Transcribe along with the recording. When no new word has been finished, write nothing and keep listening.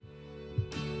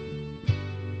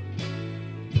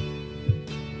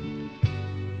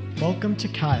Welcome to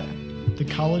Kaya, the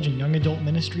college and young adult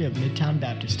ministry of Midtown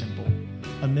Baptist Temple,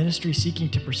 a ministry seeking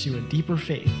to pursue a deeper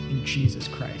faith in Jesus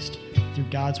Christ through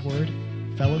God's Word,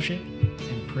 fellowship,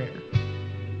 and prayer.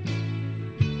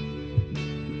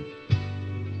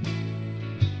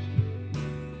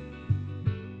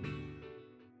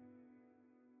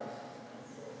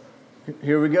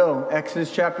 Here we go,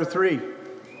 Exodus chapter 3.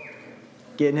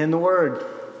 Getting in the Word.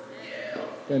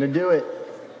 Gonna do it.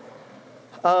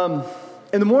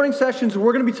 In the morning sessions,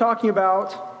 we're going to be talking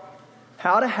about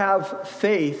how to have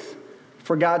faith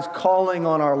for God's calling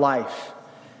on our life.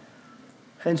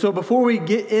 And so before we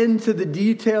get into the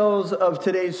details of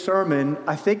today's sermon,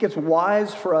 I think it's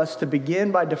wise for us to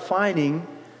begin by defining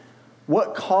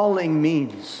what calling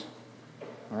means.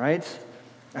 All right?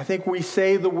 I think we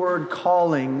say the word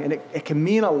calling, and it can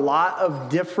mean a lot of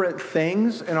different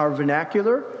things in our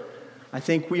vernacular. I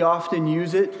think we often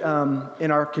use it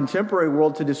in our contemporary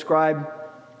world to describe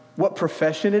what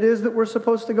profession it is that we're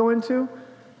supposed to go into.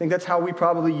 I think that's how we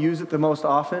probably use it the most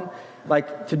often,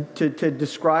 like to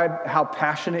describe how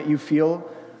passionate you feel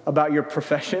about your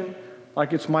profession.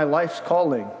 Like it's my life's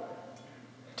calling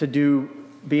to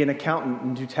be an accountant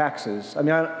and do taxes.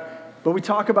 But we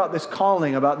talk about this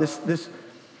calling, about this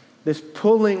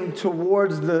pulling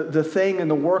towards the thing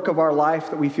and the work of our life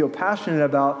that we feel passionate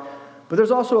about. But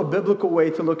there's also a biblical way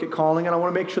to look at calling, and I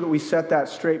want to make sure that we set that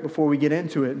straight before we get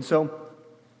into it. And so,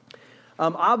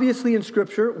 obviously in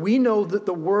Scripture, we know that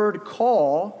the word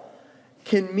call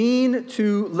can mean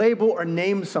to label or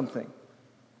name something,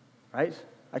 right?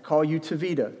 I call you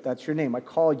Tavita. That's your name. I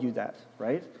call you that,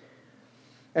 right?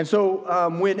 And so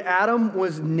when Adam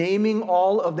was naming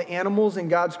all of the animals in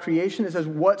God's creation, it says,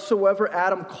 whatsoever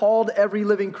Adam called every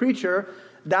living creature,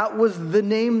 that was the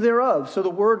name thereof. So the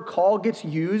word call gets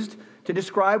used to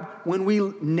describe when we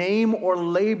name or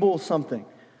label something.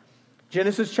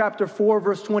 Genesis chapter 4,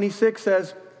 verse 26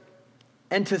 says,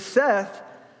 and to Seth,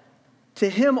 to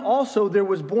him also there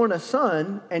was born a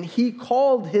son, and he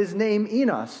called his name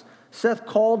Enos. Seth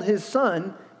called his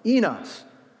son Enos.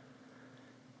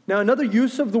 Now, another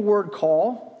use of the word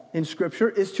call in Scripture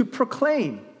is to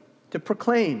proclaim. To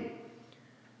proclaim. It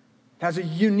has a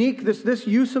unique, this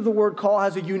use of the word call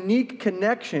has a unique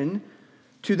connection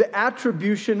to the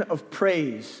attribution of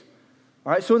praise.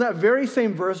 All right, so in that very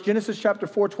same verse, Genesis chapter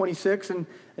 4, 26, and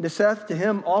to Seth, to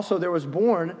him also there was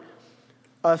born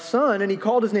a son, and he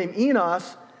called his name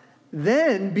Enos.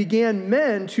 Then began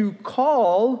men to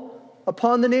call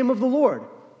upon the name of the Lord.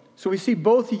 So we see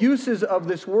both uses of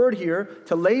this word here,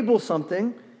 to label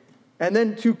something, and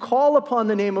then to call upon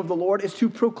the name of the Lord is to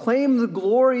proclaim the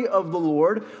glory of the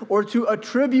Lord, or to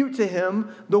attribute to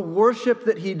him the worship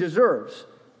that he deserves.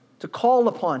 To call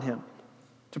upon him,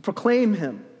 to proclaim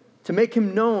him, to make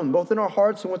him known, both in our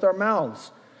hearts and with our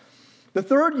mouths. The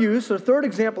third use, or third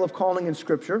example of calling in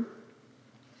Scripture,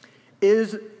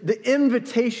 is the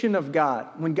invitation of God,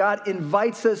 when God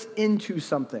invites us into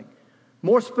something.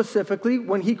 More specifically,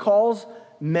 when he calls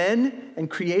men and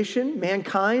creation,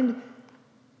 mankind,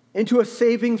 into a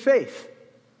saving faith.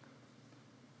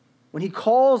 When he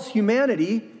calls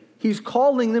humanity, he's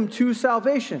calling them to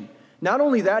salvation. Not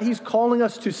only that, he's calling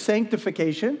us to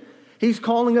sanctification. He's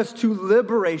calling us to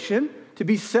liberation, to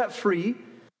be set free.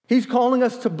 He's calling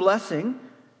us to blessing.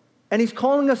 And he's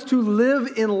calling us to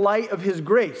live in light of his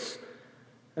grace.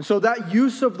 And so that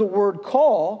use of the word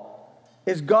call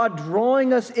is God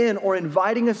drawing us in or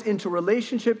inviting us into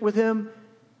relationship with him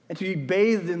and to be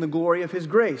bathed in the glory of his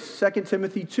grace. 2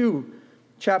 Timothy 2,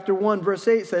 chapter 1, verse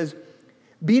 8 says,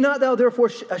 be not thou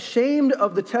therefore ashamed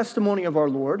of the testimony of our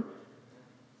Lord,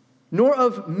 nor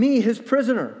of me his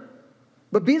prisoner,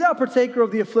 but be thou partaker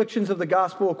of the afflictions of the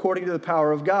gospel according to the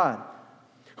power of God,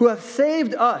 who hath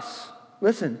saved us,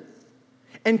 listen,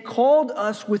 and called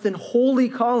us with an holy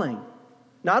calling,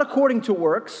 not according to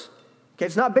works. Okay,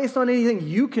 it's not based on anything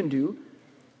you can do,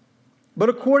 but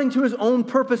according to his own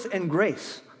purpose and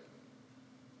grace,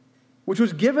 which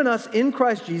was given us in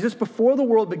Christ Jesus before the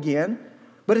world began,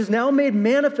 but is now made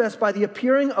manifest by the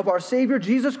appearing of our Savior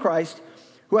Jesus Christ,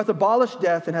 who hath abolished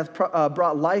death and hath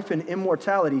brought life and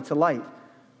immortality to light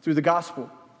through the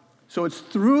gospel. So it's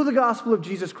through the gospel of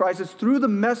Jesus Christ, it's through the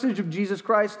message of Jesus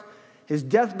Christ, his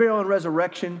death, burial, and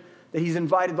resurrection, that he's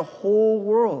invited the whole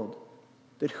world,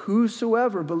 that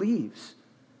whosoever believes,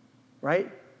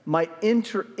 right, might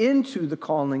enter into the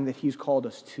calling that he's called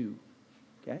us to.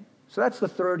 Okay? So that's the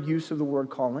third use of the word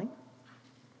calling.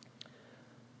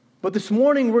 But this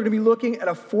morning we're going to be looking at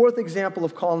a fourth example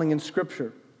of calling in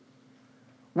Scripture,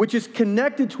 which is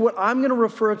connected to what I'm going to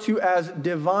refer to as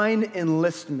divine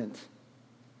enlistment.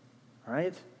 All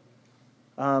right?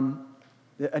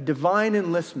 A divine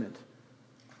enlistment.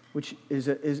 which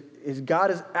is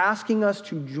God is asking us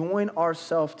to join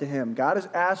ourselves to him. God has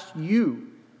asked you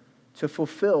to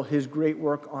fulfill his great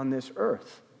work on this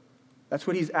earth. That's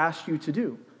what he's asked you to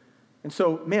do. And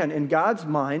so, man, in God's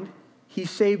mind, he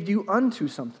saved you unto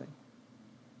something.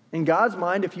 In God's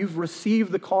mind, if you've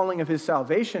received the calling of his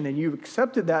salvation and you've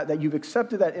accepted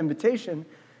that invitation,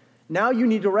 now you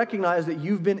need to recognize that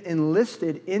you've been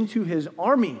enlisted into his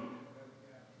army,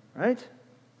 right?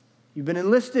 You've been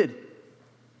enlisted.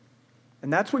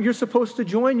 And that's what you're supposed to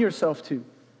join yourself to.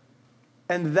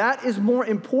 And that is more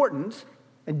important,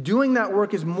 and doing that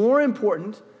work is more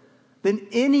important than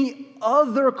any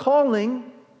other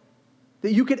calling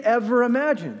that you could ever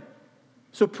imagine.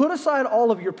 So put aside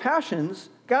all of your passions.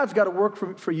 God's got a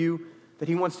work for you that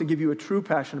he wants to give you a true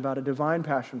passion about, a divine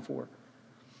passion for.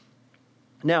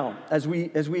 Now, as we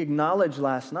acknowledged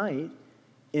last night,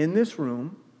 in this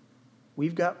room,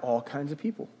 we've got all kinds of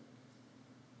people.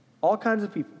 All kinds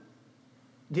of people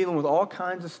dealing with all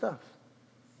kinds of stuff.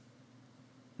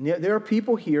 And there are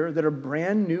people here that are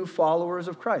brand new followers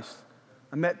of Christ.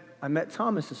 I met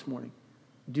Thomas this morning.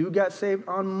 Dude got saved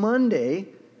on Monday,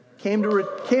 came to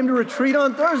retreat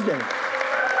on Thursday.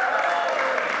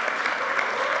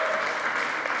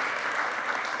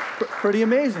 Pretty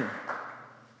amazing.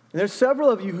 And there's several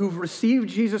of you who've received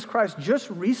Jesus Christ just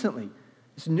recently.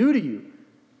 It's new to you.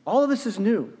 All of this is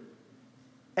new.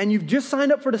 And you've just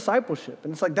signed up for discipleship.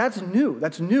 And it's like, that's new.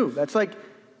 That's new. That's like,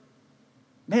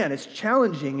 man, it's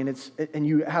challenging, and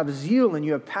you have zeal and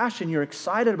you have passion. You're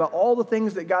excited about all the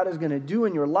things that God is going to do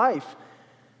in your life.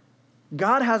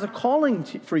 God has a calling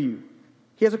for you.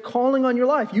 He has a calling on your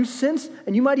life. You sense,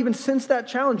 and you might even sense that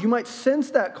challenge. You might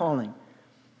sense that calling.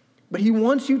 But he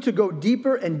wants you to go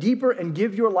deeper and deeper and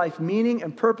give your life meaning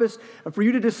and purpose, and for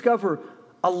you to discover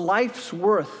a life's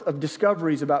worth of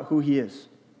discoveries about who he is.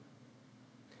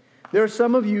 There are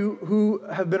some of you who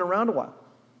have been around a while.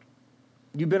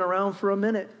 You've been around for a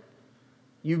minute.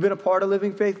 You've been a part of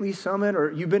Living Faith Lee's Summit, or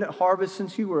you've been at Harvest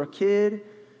since you were a kid.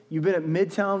 You've been at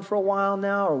Midtown for a while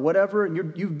now, or whatever, and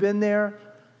you've been there,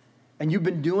 and you've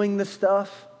been doing this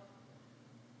stuff.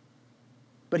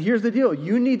 But here's the deal.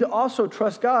 You need to also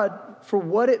trust God for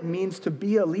what it means to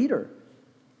be a leader.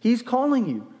 He's calling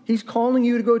you. He's calling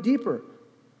you to go deeper.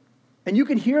 And you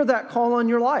can hear that call on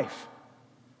your life.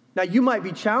 Now, you might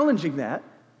be challenging that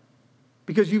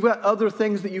because you've got other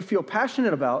things that you feel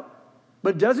passionate about,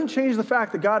 but it doesn't change the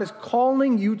fact that God is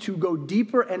calling you to go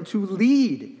deeper and to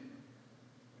lead.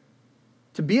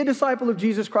 To be a disciple of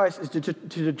Jesus Christ is to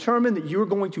determine that you're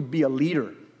going to be a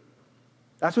leader.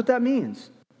 That's what that means.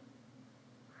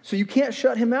 So you can't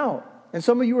shut him out. And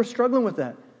some of you are struggling with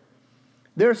that.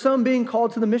 There are some being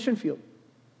called to the mission field.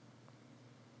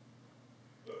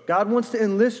 God wants to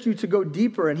enlist you to go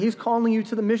deeper, and he's calling you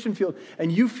to the mission field,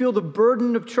 and you feel the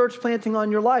burden of church planting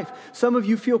on your life. Some of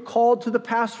you feel called to the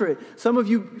pastorate. Some of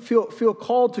you feel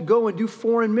called to go and do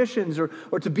foreign missions or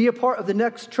to be a part of the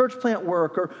next church plant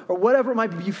work or whatever it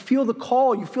might be. You feel the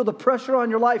call. You feel the pressure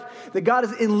on your life that God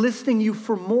is enlisting you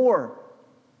for more,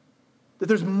 that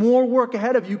there's more work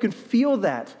ahead of you. You can feel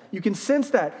that. You can sense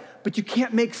that, but you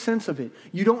can't make sense of it.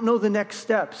 You don't know the next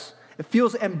steps. It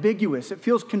feels ambiguous. It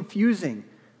feels confusing.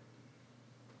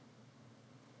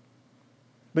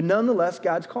 But nonetheless,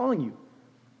 God's calling you.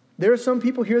 There are some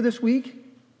people here this week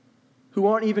who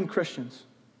aren't even Christians.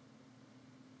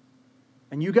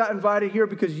 And you got invited here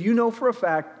because you know for a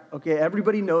fact, okay,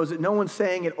 everybody knows it. No one's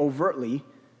saying it overtly,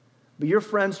 but your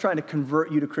friend's trying to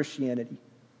convert you to Christianity.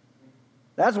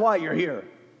 That's why you're here.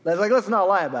 Let's not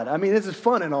lie about it. I mean, this is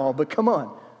fun and all, but come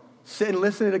on. Sit and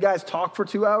listen to the guys talk for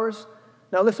 2 hours.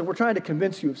 Now listen, we're trying to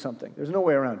convince you of something. There's no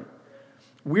way around it.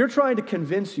 We're trying to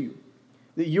convince you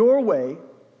that your way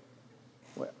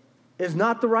is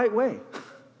not the right way.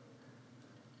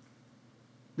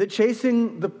 That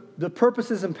chasing the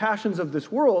purposes and passions of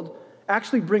this world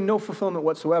actually bring no fulfillment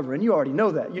whatsoever. And you already know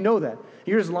that. You know that.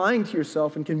 You're just lying to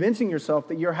yourself and convincing yourself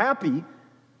that you're happy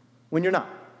when you're not.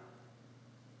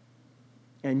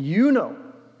 And you know,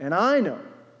 and I know,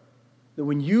 that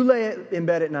when you lay in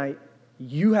bed at night,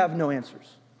 you have no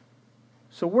answers.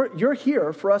 So you're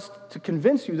here for us to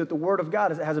convince you that the Word of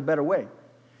God has a better way.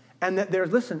 And that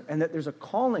there's a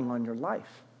calling on your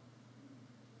life.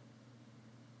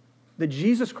 That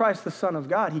Jesus Christ, the Son of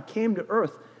God, he came to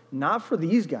earth not for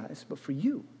these guys, but for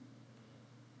you.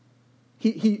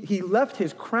 He left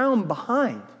his crown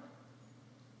behind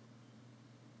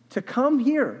to come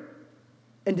here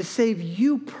and to save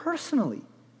you personally.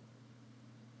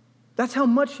 That's how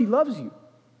much he loves you.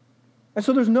 And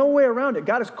so there's no way around it.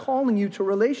 God is calling you to a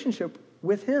relationship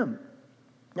with him.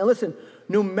 Now listen,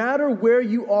 no matter where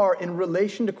you are in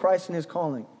relation to Christ and his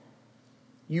calling,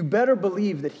 you better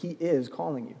believe that he is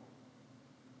calling you.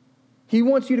 He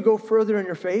wants you to go further in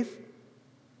your faith,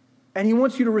 and he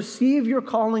wants you to receive your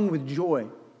calling with joy.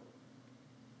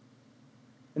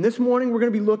 And this morning, we're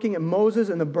going to be looking at Moses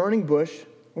and the burning bush,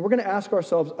 and we're going to ask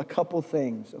ourselves a couple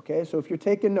things, okay? So if you're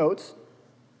taking notes,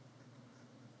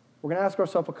 we're going to ask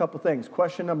ourselves a couple things.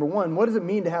 Question number one, what does it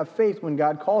mean to have faith when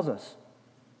God calls us?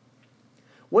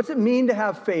 What's it mean to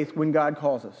have faith when God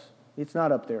calls us? It's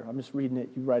not up there. I'm just reading it.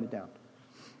 You write it down.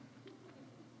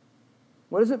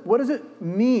 What does it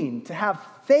mean to have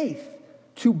faith,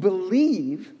 to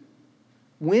believe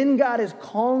when God is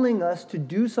calling us to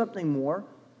do something more,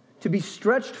 to be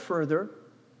stretched further,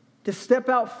 to step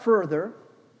out further?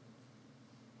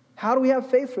 How do we have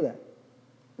faith for that?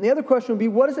 And the other question would be,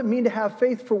 what does it mean to have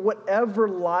faith for whatever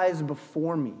lies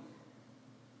before me?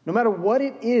 No matter what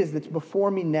it is that's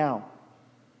before me now.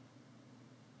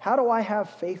 How do I have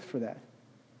faith for that?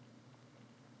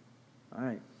 All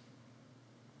right.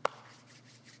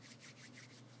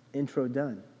 Intro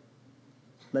done.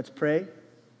 Let's pray.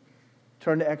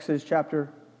 Turn to Exodus chapter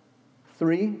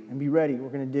 3 and be ready. We're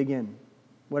going to dig in.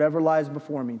 Whatever lies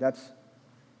before me, that's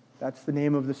the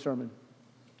name of the sermon.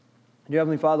 Dear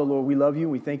Heavenly Father, Lord, we love you.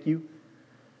 We thank you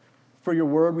for your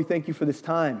word. We thank you for this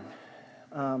time.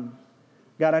 God,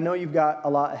 I know you've got a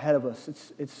lot ahead of us.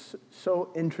 It's so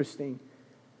interesting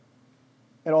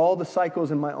at all the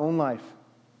cycles in my own life,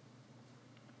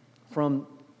 from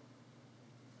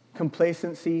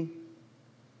complacency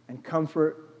and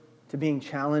comfort to being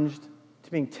challenged,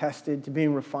 to being tested, to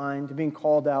being refined, to being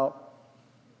called out.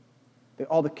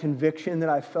 All the conviction that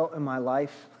I felt in my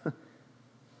life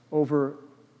over,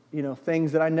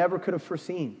 things that I never could have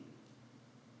foreseen.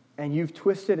 And you've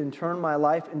twisted and turned my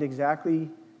life into exactly,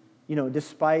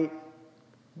 despite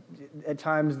at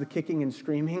times the kicking and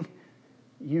screaming,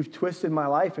 you've twisted my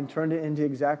life and turned it into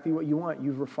exactly what you want.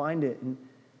 You've refined it.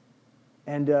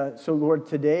 And so, Lord,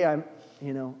 today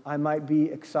I might be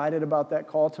excited about that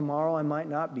call. Tomorrow I might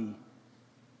not be.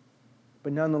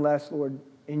 But nonetheless, Lord,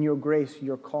 in your grace,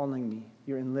 you're calling me.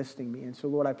 You're enlisting me. And so,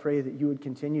 Lord, I pray that you would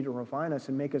continue to refine us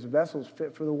and make us vessels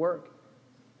fit for the work.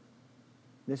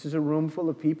 This is a room full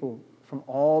of people from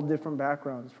all different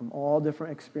backgrounds, from all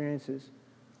different experiences,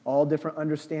 all different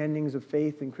understandings of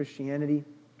faith and Christianity.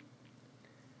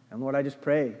 And Lord, I just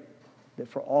pray that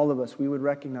for all of us, we would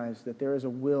recognize that there is a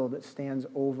will that stands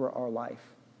over our life.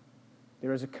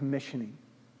 There is a commissioning.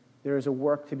 There is a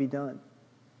work to be done.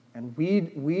 And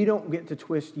we don't get to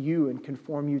twist you and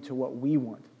conform you to what we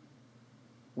want.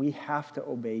 We have to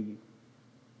obey you.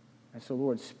 And so,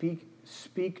 Lord,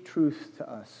 speak truth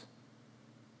to us.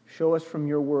 Show us from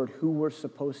your word who we're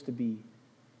supposed to be.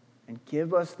 And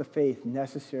give us the faith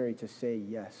necessary to say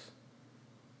yes.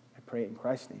 I pray it in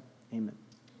Christ's name. Amen.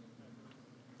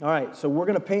 All right, so we're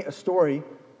going to paint a story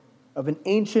of an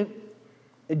ancient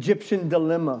Egyptian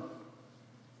dilemma.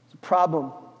 It's a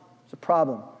problem. It's a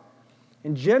problem.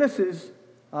 In Genesis,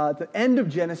 at the end of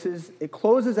Genesis, it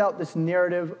closes out this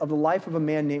narrative of the life of a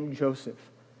man named Joseph.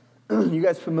 You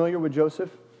guys familiar with Joseph?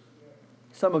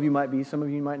 Some of you might be, some of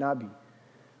you might not be.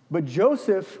 But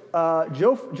Joseph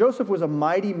was a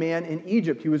mighty man in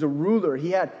Egypt. He was a ruler.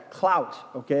 He had clout,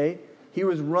 okay? He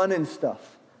was running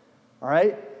stuff, all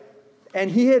right?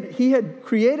 And he had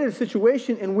created a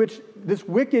situation in which this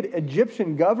wicked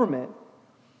Egyptian government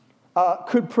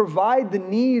could provide the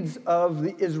needs of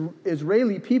the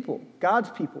Israeli people, God's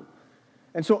people.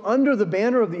 And so under the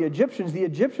banner of the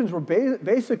Egyptians were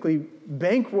basically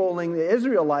bankrolling the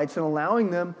Israelites and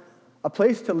allowing them a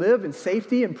place to live in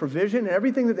safety and provision and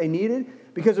everything that they needed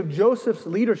because of Joseph's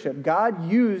leadership.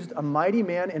 God used a mighty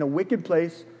man in a wicked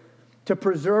place to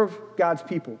preserve God's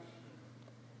people.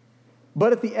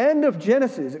 But at the end of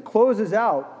Genesis, it closes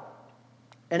out,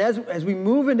 and as we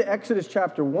move into Exodus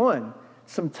chapter 1,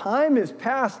 some time has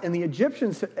passed, and the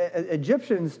Egyptians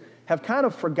have kind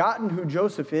of forgotten who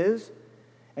Joseph is,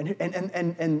 and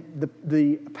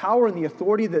the power and the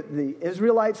authority that the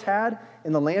Israelites had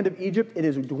in the land of Egypt, it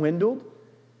has dwindled.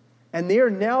 And they are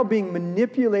now being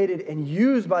manipulated and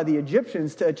used by the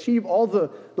Egyptians to achieve all the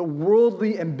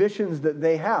worldly ambitions that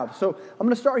they have. So I'm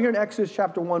going to start here in Exodus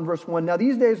chapter 1, verse 1. Now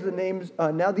these are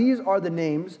the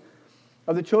names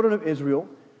of the children of Israel,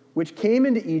 which came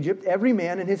into Egypt. Every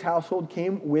man in his household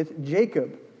came with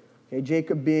Jacob. Okay,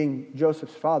 Jacob being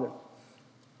Joseph's father.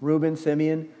 Reuben,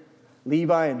 Simeon,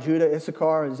 Levi, and Judah,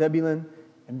 Issachar, and Zebulun,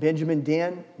 and Benjamin,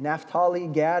 Dan, Naphtali,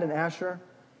 Gad, and Asher.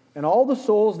 And all the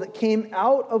souls that came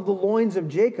out of the loins of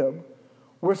Jacob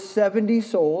were 70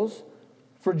 souls,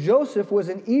 for Joseph was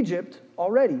in Egypt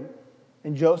already.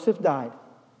 And Joseph died,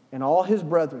 and all his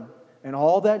brethren, and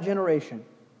all that generation.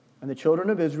 And the children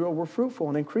of Israel were fruitful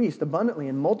and increased abundantly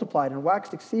and multiplied and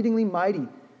waxed exceedingly mighty.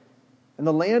 And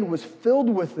the land was filled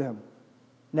with them.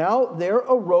 Now there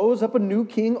arose up a new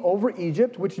king over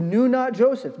Egypt, which knew not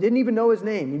Joseph, didn't even know his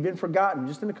name. He'd been forgotten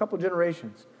just in a couple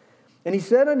generations. And he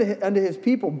said unto his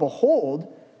people,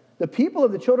 behold, the people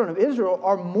of the children of Israel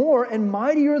are more and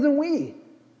mightier than we.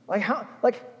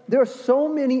 There are so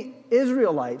many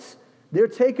Israelites, they're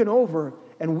taken over,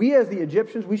 and we as the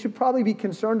Egyptians, we should probably be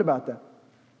concerned about them.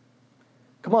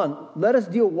 Come on, let us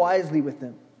deal wisely with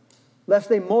them, lest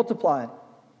they multiply.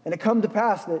 And it come to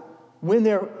pass that when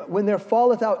there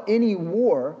falleth out any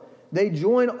war, they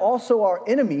join also our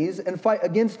enemies and fight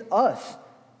against us,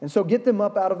 and so get them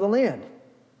up out of the land.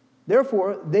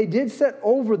 Therefore, they did set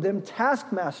over them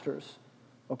taskmasters,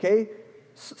 okay?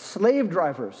 Slave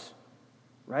drivers,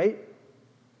 right?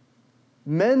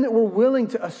 Men that were willing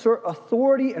to assert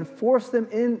authority and force them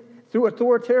in, through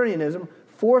authoritarianism,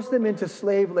 force them into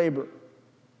slave labor.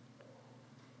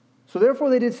 So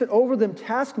therefore they did set over them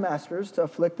taskmasters to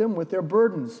afflict them with their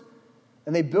burdens.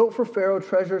 And they built for Pharaoh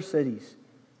treasure cities,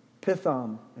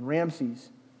 Pithom and Ramses.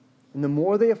 And the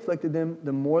more they afflicted them,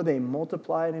 the more they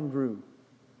multiplied and grew.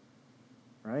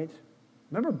 Right?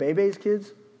 Remember Bebe's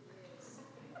kids?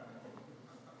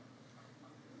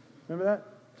 Remember that?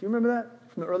 Do you remember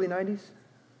that from the early 90s?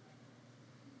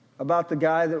 About the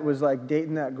guy that was like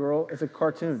dating that girl. It's a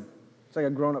cartoon. It's like a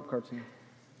grown-up cartoon.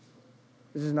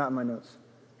 This is not in my notes.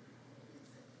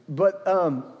 But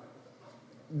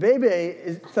Bebe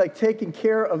is like taking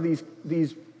care of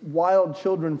these wild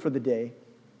children for the day.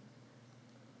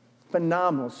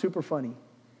 Phenomenal, super funny.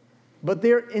 But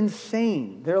they're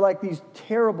insane. They're like these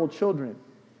terrible children.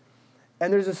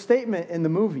 And there's a statement in the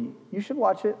movie. You should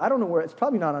watch it. I don't know where. It's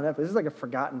probably not on Netflix. This is like a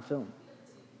forgotten film.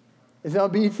 Is it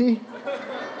on BET?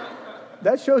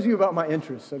 That shows you about my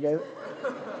interests, okay?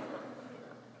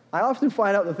 I often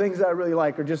find out the things that I really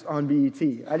like are just on BET.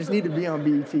 I just need to be on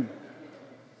BET.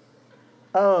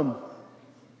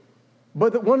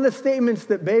 But one of the statements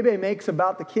that Bebe makes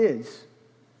about the kids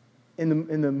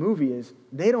in the movie is,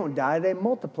 they don't die, they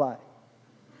multiply.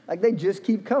 Like they just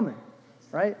keep coming,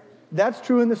 right? That's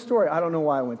true in the story. I don't know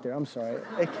why I went there. I'm sorry.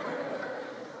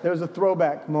 There was a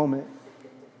throwback moment.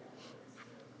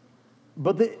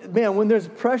 But when there's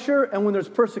pressure and when there's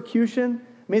persecution,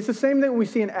 I mean, it's the same thing we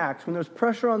see in Acts. When there's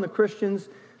pressure on the Christians,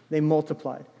 they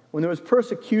multiplied. When there was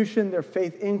persecution, their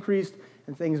faith increased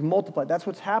and things multiplied. That's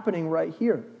what's happening right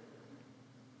here.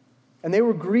 And they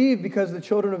were grieved because of the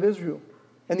children of Israel.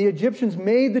 And the Egyptians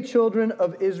made the children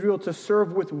of Israel to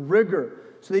serve with rigor.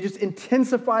 So they just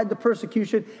intensified the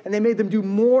persecution and they made them do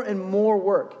more and more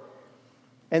work.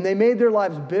 And they made their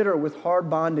lives bitter with hard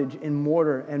bondage in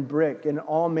mortar and brick and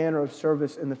all manner of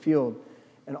service in the field.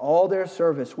 And all their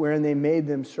service wherein they made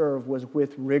them serve was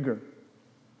with rigor.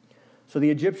 So the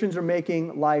Egyptians are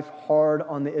making life hard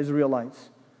on the Israelites.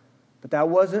 But that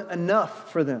wasn't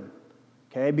enough for them,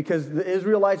 okay? Because the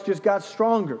Israelites just got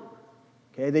stronger,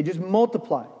 okay? They just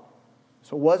multiplied.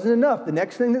 So it wasn't enough. The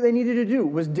next thing that they needed to do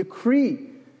was decree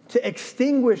to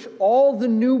extinguish all the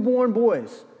newborn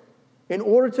boys in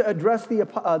order to address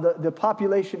the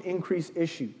population increase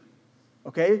issue,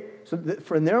 okay? So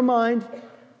for in their mind,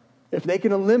 if they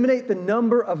can eliminate the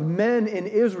number of men in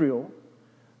Israel,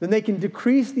 then they can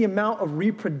decrease the amount of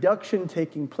reproduction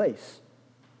taking place.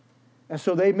 And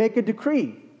so they make a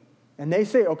decree. And they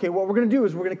say, okay, what we're going to do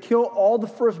is we're going to kill all the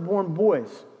firstborn boys.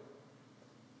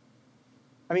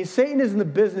 I mean, Satan is in the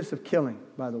business of killing,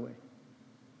 by the way.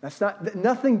 That's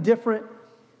nothing different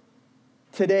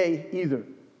today either.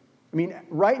 I mean,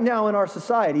 right now in our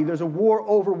society, there's a war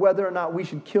over whether or not we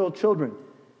should kill children.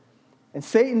 And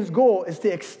Satan's goal is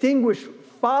to extinguish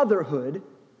fatherhood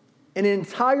in an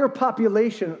entire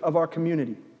population of our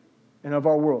community and of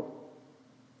our world.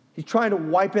 He's trying to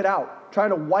wipe it out,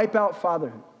 trying to wipe out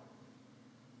fatherhood.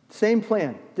 Same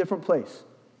plan, different place.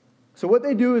 So what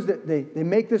they do is that they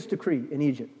make this decree in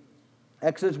Egypt.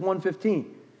 Exodus 1:15.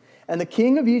 And the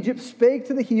king of Egypt spake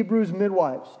to the Hebrew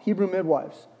midwives.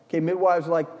 Okay, midwives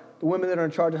are like the women that are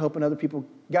in charge of helping other people.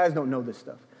 Guys don't know this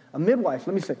stuff. A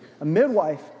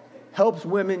midwife helps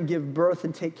women give birth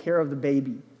and take care of the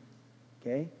baby.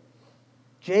 Okay?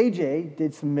 JJ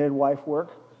did some midwife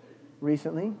work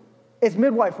recently. It's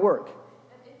midwife work.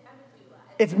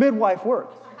 It's midwife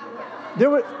work. There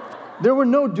were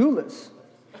no doulas.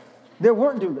 There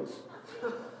weren't doulas.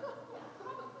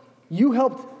 You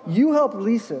helped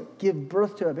Lisa give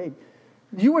birth to a baby.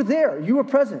 You were there. You were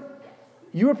present.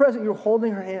 You were present. You were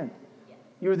holding her hand.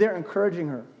 You were there encouraging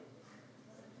her.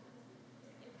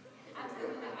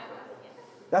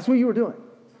 That's what you were doing.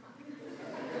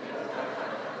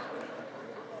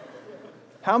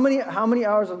 How many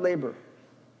hours of labor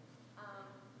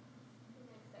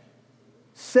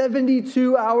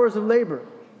 72 hours of labor.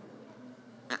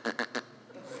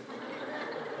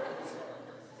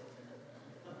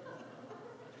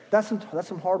 That's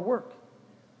some hard work.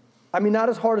 I mean, not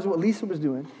as hard as what Lisa was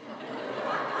doing.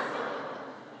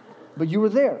 But you were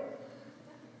there.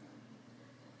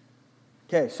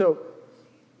 Okay,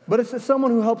 but it's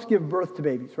someone who helps give birth to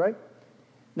babies, right?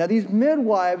 Now, these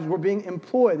midwives were being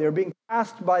employed. They were being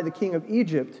tasked by the king of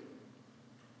Egypt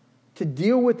to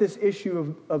deal with this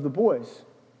issue of the boys.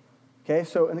 Okay,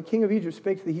 and the king of Egypt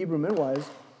spake to the Hebrew midwives,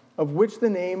 of which the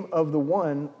name of the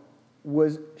one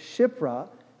was Shiphrah,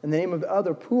 and the name of the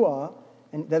other Puah,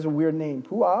 and that's a weird name,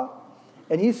 Puah.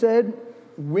 And he said,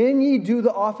 when ye do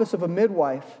the office of a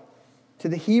midwife to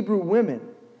the Hebrew women,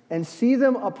 and see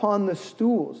them upon the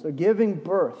stools, they're giving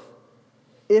birth,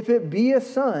 if it be a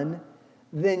son,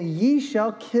 then ye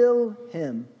shall kill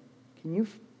him. Can you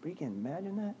freaking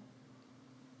imagine that?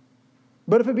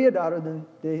 But if it be a daughter,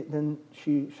 then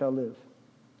she shall live.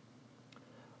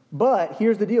 But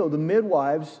here's the deal. The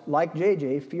midwives, like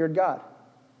JJ, feared God.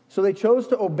 So they chose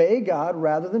to obey God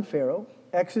rather than Pharaoh.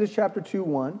 Exodus chapter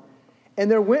 2:1. And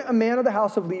there went a man of the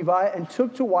house of Levi and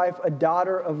took to wife a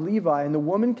daughter of Levi. And the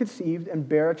woman conceived and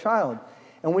bare a child.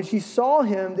 And when she saw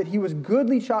him that he was a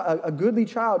goodly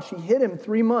child, she hid him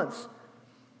 3 months.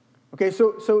 Okay,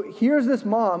 so here's this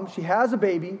mom. She has a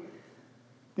baby.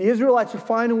 The Israelites are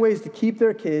finding ways to keep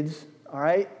their kids. All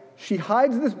right. She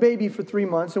hides this baby for 3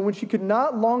 months. And when she could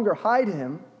not longer hide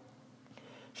him,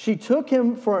 she took for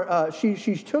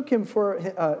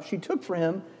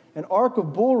him an ark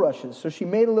of bulrushes. So she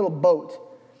made a little boat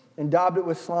and daubed it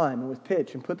with slime and with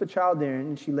pitch and put the child there,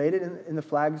 and she laid it in the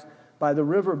flags by the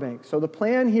riverbank. So the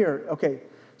plan here, okay,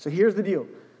 so here's the deal.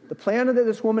 The plan that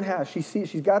this woman has,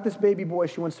 she's got this baby boy,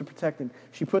 she wants to protect him.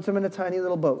 She puts him in a tiny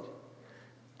little boat.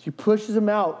 She pushes him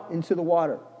out into the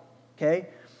water, okay?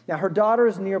 Now her daughter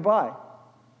is nearby.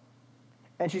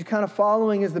 And she's kind of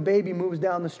following as the baby moves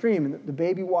down the stream. And the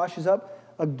baby washes up.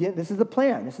 Again, this is the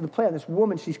plan. This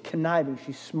woman, she's conniving.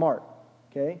 She's smart.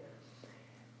 Okay?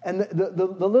 And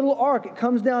the little ark, it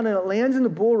comes down and it lands in the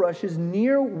bulrushes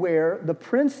near where the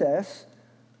princess,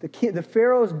 the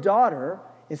Pharaoh's daughter,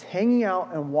 is hanging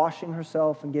out and washing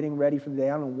herself and getting ready for the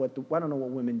day. I don't know what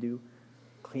women do.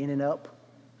 Cleaning up.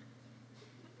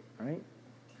 Right?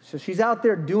 So she's out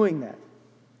there doing that.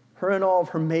 Her and all of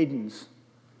her maidens.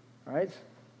 All right?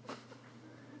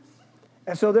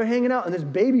 And so they're hanging out, and this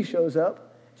baby shows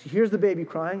up. She hears the baby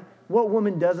crying. What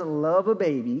woman doesn't love a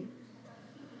baby,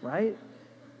 right?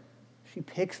 She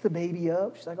picks the baby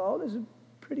up. She's like, oh, this is a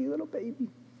pretty little baby.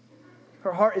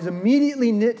 Her heart is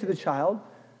immediately knit to the child.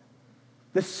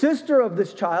 The sister of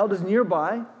this child is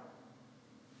nearby.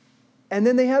 And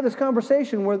then they have this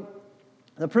conversation where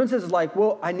the princess is like,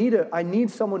 well, I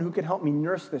need someone who can help me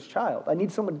nurse this child. I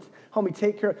need someone to help me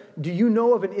take care. Do you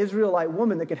know of an Israelite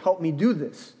woman that could help me do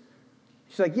this?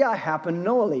 She's like, yeah, I happen to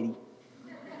know a lady.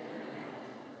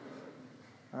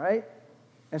 All right?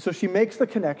 And so she makes the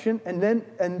connection, and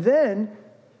then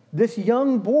this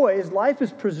young boy's life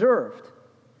is preserved.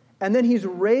 And then he's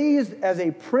raised as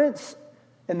a prince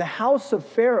in the house of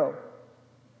Pharaoh.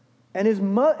 And his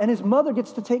mother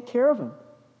gets to take care of him.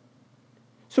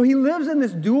 So he lives in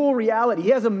this dual reality. He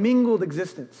has a mingled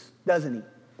existence, doesn't he?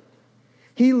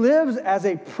 He lives as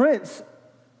a prince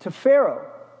to Pharaoh.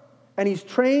 And he's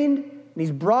trained, and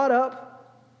he's brought up,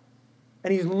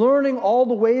 and he's learning all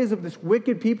the ways of this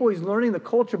wicked people. He's learning the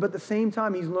culture, but at the same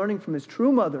time, he's learning from his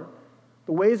true mother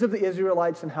the ways of the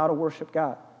Israelites and how to worship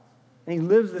God. And he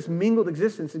lives this mingled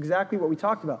existence, exactly what we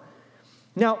talked about.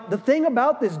 Now, the thing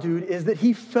about this dude is that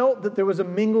he felt that there was a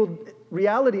mingled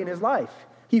reality in his life.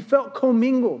 He felt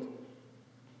commingled.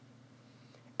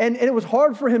 And it was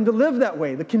hard for him to live that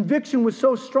way. The conviction was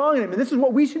so strong in him. And this is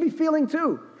what we should be feeling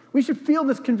too. We should feel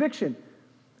this conviction.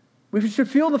 We should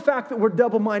feel the fact that we're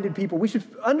double-minded people. We should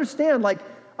understand, like,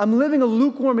 I'm living a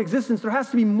lukewarm existence. There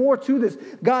has to be more to this.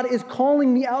 God is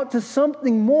calling me out to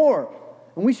something more.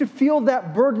 And we should feel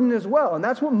that burden as well. And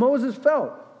that's what Moses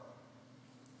felt.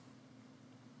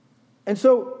 And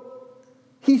so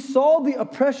he saw the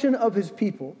oppression of his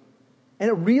people, and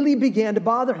it really began to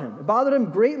bother him. It bothered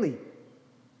him greatly.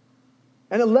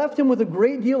 And it left him with a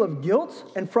great deal of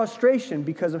guilt and frustration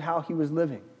because of how he was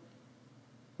living.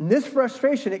 And this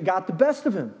frustration, it got the best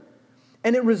of him.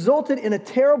 And it resulted in a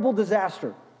terrible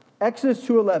disaster. Exodus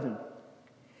 2:11.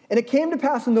 And it came to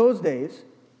pass in those days,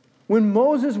 when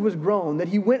Moses was grown, that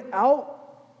he went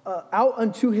out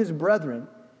unto his brethren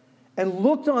and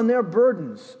looked on their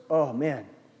burdens. Oh, man.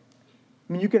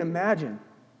 I mean, you can imagine.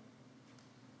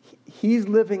 He's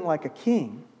living like a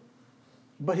king,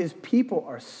 but his people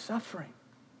are suffering.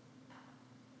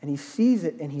 And he sees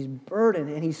it, and he's burdened,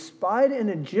 and he spied an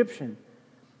Egyptian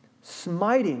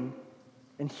smiting,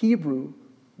 in Hebrew,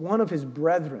 one of his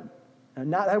brethren.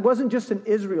 And that wasn't just an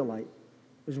Israelite.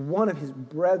 It was one of his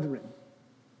brethren.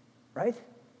 Right?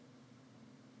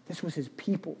 This was his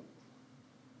people.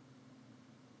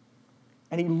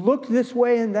 And he looked this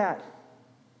way and that.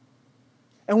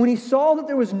 And when he saw that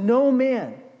there was no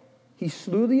man, he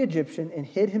slew the Egyptian and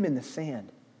hid him in the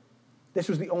sand. This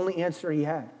was the only answer he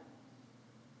had.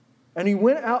 And he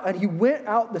went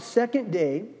out the second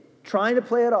day trying to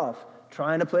play it off,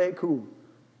 trying to play it cool.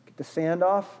 Get the sand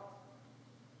off,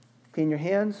 clean your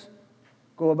hands,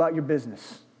 go about your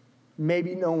business.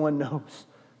 Maybe no one knows,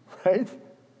 right?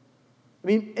 I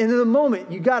mean, and in the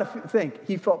moment, you got to think,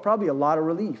 he felt probably a lot of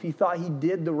relief. He thought he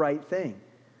did the right thing.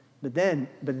 But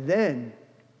then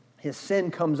his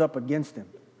sin comes up against him.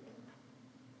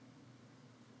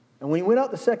 And when he went out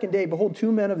the second day, behold,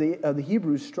 two men of the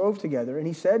Hebrews strove together, and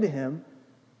he said to him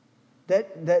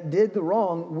that did the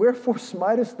wrong, wherefore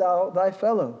smitest thou thy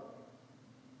fellow?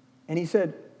 And he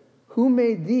said, who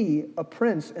made thee a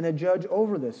prince and a judge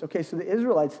over this? Okay, so the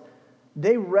Israelites,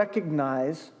 they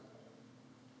recognize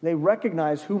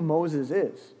who Moses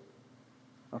is.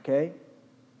 Okay?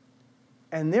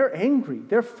 And they're angry.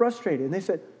 They're frustrated. And they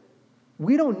said,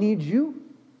 we don't need you.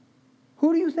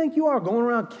 Who do you think you are going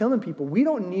around killing people? We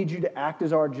don't need you to act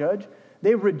as our judge.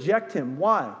 They reject him.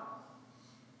 Why?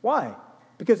 Why?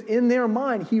 Because in their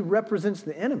mind, he represents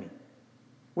the enemy.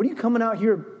 What are you coming out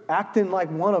here acting like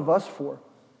one of us for?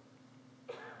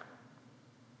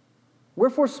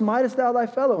 Wherefore smitest thou thy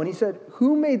fellow? And he said,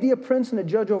 who made thee a prince and a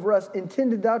judge over us?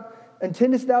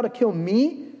 Intendest thou to kill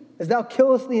me as thou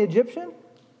killest the Egyptian?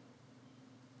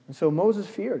 And so Moses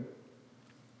feared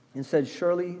and said,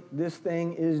 surely this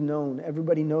thing is known.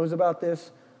 Everybody knows about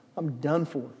this. I'm done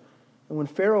for. And when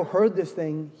Pharaoh heard this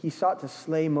thing, he sought to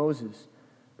slay Moses.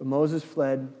 But Moses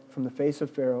fled from the face of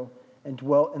Pharaoh and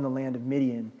dwelt in the land of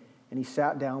Midian, and he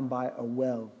sat down by a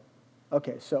well.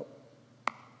 Okay, so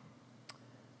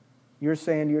you're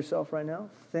saying to yourself right now,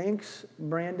 thanks,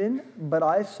 Brandon, but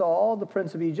I saw the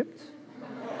Prince of Egypt.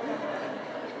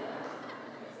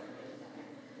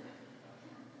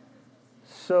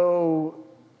 So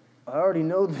I already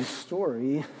know this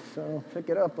story, so I'll pick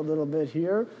it up a little bit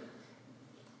here.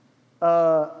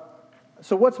 So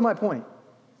what's my point?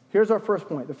 Here's our first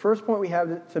point. The first point we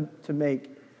have to make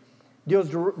deals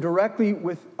directly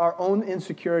with our own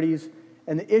insecurities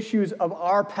and the issues of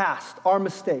our past, our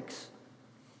mistakes.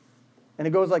 And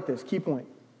it goes like this, key point.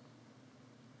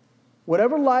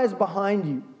 Whatever lies behind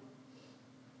you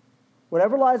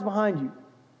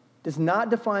does not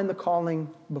define the calling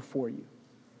before you.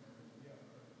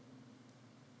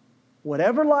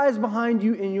 Whatever lies behind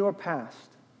you in your past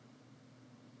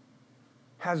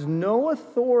has no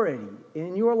authority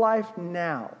in your life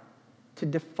now to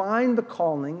define the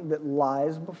calling that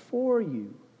lies before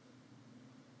you.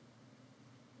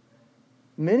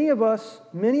 Many of us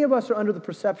are under the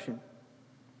perception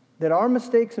that our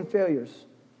mistakes and failures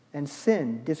and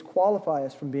sin disqualify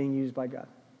us from being used by God.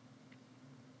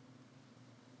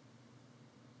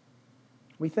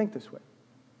 We think this way.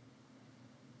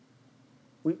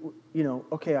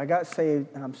 Okay, I got saved,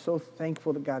 and I'm so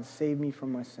thankful that God saved me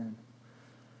from my sin.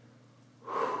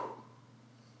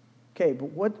 Okay,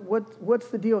 but what's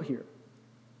the deal here?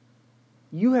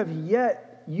 You have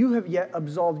yet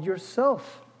absolved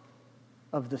yourself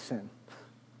of the sin.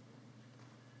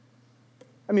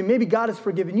 I mean, maybe God has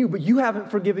forgiven you, but you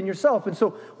haven't forgiven yourself. And so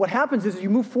what happens is you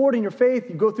move forward in your faith,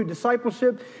 you go through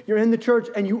discipleship, you're in the church,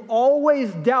 and you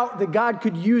always doubt that God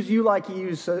could use you like he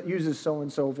uses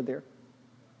so-and-so over there.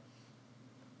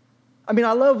 I mean,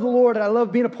 I love the Lord, and I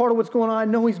love being a part of what's going on. I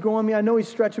know he's growing me. I know he's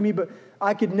stretching me, but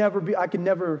I could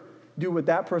never do what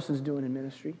that person's doing in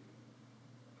ministry.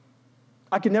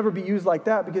 I could never be used like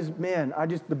that because, man,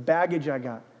 the baggage I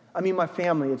got. I mean, my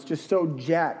family, it's just so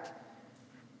jacked.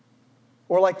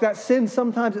 Or like that sin,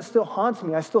 sometimes it still haunts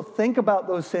me. I still think about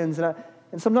those sins, and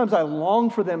sometimes I long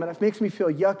for them, and it makes me feel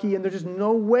yucky, and there's just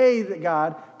no way that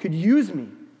God could use me.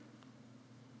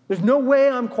 There's no way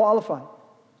I'm qualified.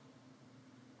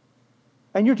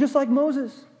 And you're just like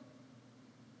Moses.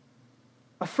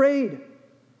 Afraid,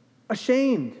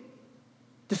 ashamed,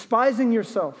 despising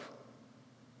yourself,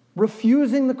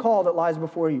 refusing the call that lies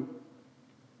before you.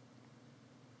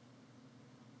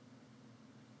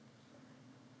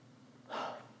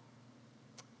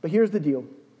 But here's the deal.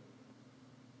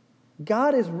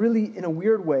 God is really, in a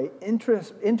weird way,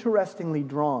 interestingly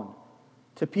drawn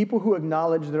to people who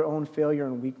acknowledge their own failure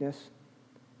and weakness.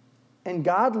 And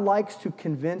God likes to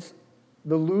convince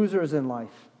the losers in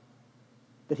life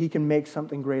that he can make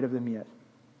something great of them yet.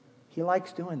 He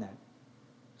likes doing that.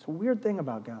 It's a weird thing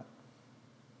about God.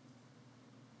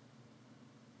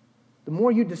 The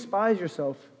more you despise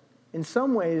yourself, in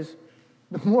some ways,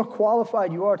 the more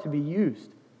qualified you are to be used.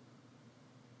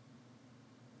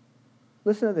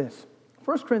 Listen to this.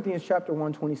 1 Corinthians chapter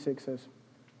 1, 26 says,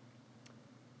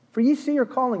 "For ye see your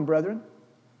calling, brethren,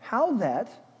 how that,"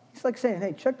 he's like saying,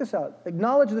 hey, check this out.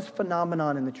 Acknowledge this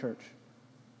phenomenon in the church.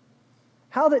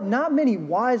 "How that not many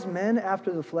wise men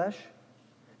after the flesh,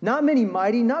 not many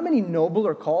mighty, not many noble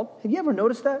are called." Have you ever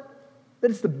noticed that? That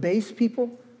it's the base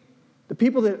people, the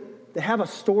people that have a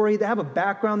story, that have a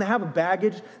background, that have a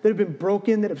baggage, that have been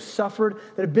broken, that have suffered,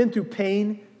 that have been through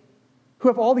pain, who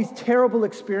have all these terrible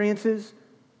experiences,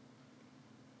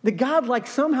 that God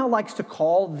somehow likes to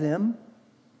call them.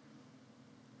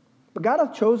 But God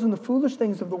hath chosen the foolish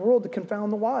things of the world to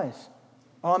confound the wise.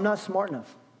 Oh, I'm not smart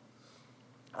enough.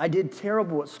 I did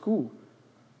terrible at school.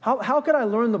 How could I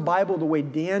learn the Bible the way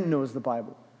Dan knows the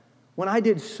Bible when I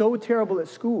did so terrible at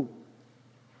school?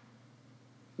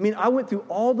 I mean, I went through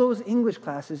all those English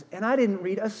classes and I didn't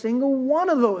read a single one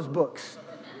of those books.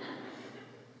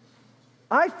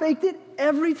 I faked it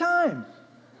every time.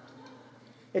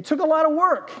 It took a lot of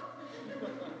work.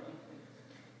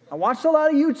 I watched a lot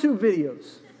of YouTube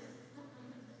videos.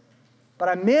 But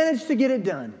I managed to get it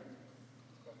done.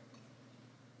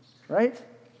 Right?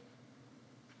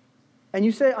 And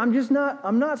you say, I'm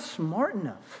not smart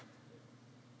enough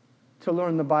to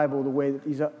learn the Bible the way that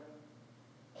these are.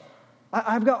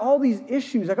 I've got all these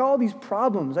issues. I got all these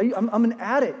problems. I'm an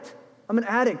addict.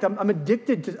 I'm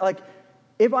addicted to,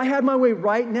 if I had my way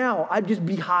right now, I'd just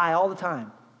be high all the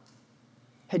time.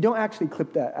 Hey, don't actually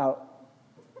clip that out.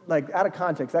 Out of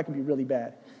context, that can be really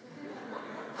bad.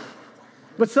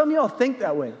 But some of y'all think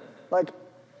that way.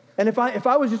 And if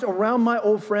I was just around my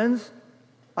old friends,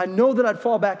 I know that I'd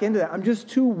fall back into that. I'm just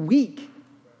too weak.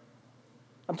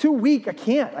 I'm too weak. I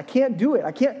can't do it.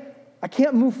 I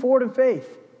can't move forward in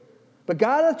faith. But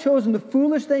God hath chosen the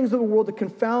foolish things of the world to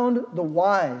confound the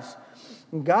wise.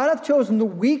 And God hath chosen the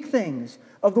weak things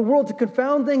of the world to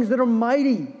confound things that are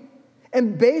mighty.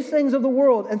 And base things of the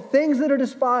world and things that are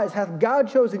despised hath God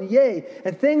chosen, yea,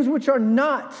 and things which are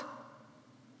not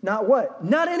what?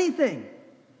 Not anything.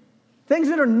 Things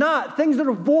that are not, things that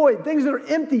are void, things that are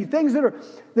empty, things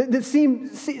that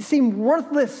seem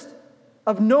worthless,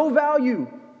 of no value,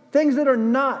 things that are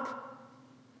not,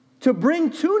 to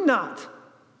bring to naught.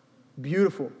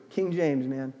 Beautiful. King James,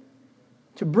 man.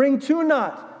 To bring to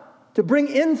naught, to bring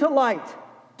into light,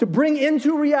 to bring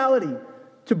into reality,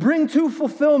 to bring to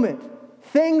fulfillment,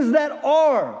 things that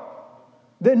are,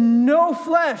 that no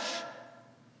flesh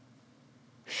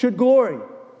should glory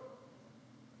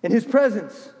in his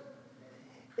presence.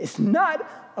 It's not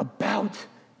about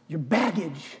your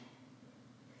baggage.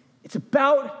 It's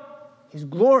about his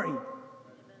glory.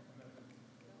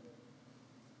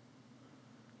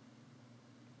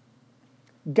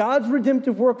 God's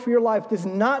redemptive work for your life does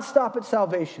not stop at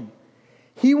salvation.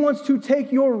 He wants to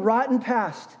take your rotten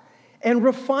past and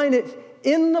refine it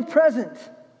in the present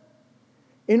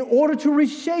in order to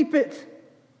reshape it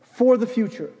for the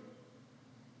future.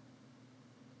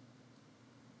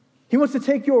 He wants to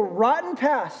take your rotten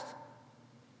past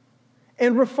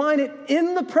and refine it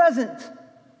in the present,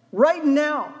 right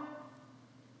now,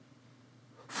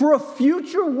 for a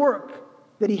future work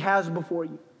that he has before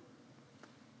you.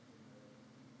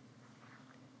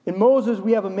 In Moses,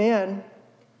 we have a man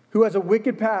who has a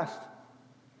wicked past.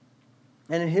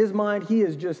 And in his mind, he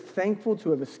is just thankful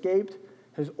to have escaped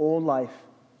his old life.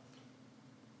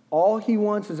 All he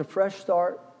wants is a fresh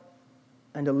start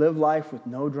and to live life with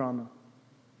no drama.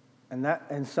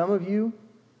 And some of you,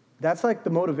 that's like the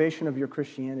motivation of your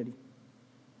Christianity.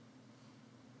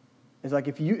 It's like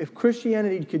if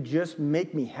Christianity could just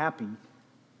make me happy,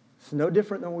 it's no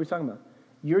different than what we're talking about.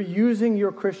 You're using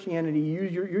your Christianity,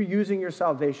 you're using your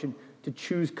salvation to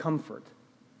choose comfort.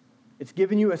 It's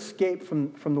giving you escape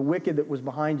from the wicked that was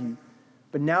behind you.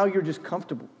 But now you're just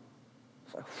comfortable.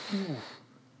 It's like, whew.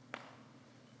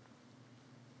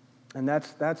 And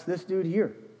that's this dude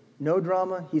here. No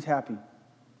drama, he's happy.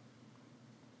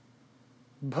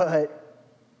 But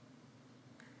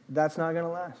that's not going to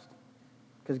last.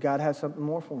 Because God has something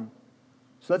more for him.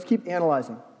 So let's keep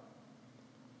analyzing.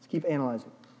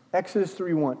 Exodus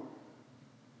 3:1.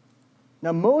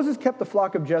 Now Moses kept the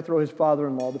flock of Jethro, his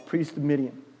father-in-law, the priest of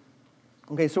Midian.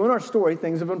 Okay, so in our story,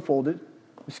 things have unfolded.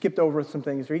 We skipped over some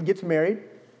things here. He gets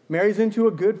marries into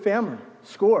a good family.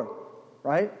 Score,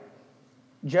 right?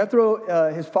 Jethro,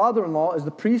 his father-in-law, is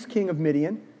the priest king of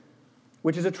Midian,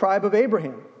 which is a tribe of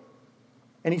Abraham.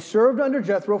 And he served under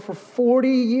Jethro for 40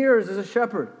 years as a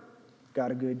shepherd.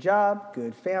 Got a good job,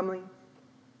 good family,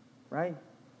 right?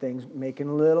 things, making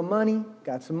a little money,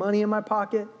 got some money in my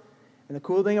pocket. And the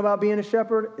cool thing about being a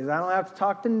shepherd is I don't have to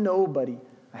talk to nobody.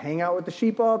 I hang out with the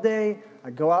sheep all day.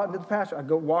 I go out into the pasture. I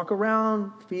go walk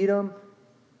around, feed them.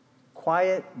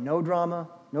 Quiet, no drama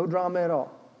at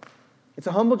all. It's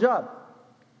a humble job,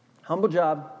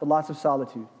 but lots of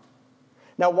solitude.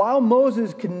 Now, while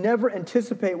Moses could never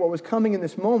anticipate what was coming in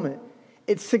this moment,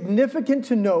 it's significant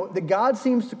to note that God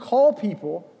seems to call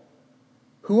people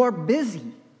who are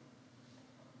busy.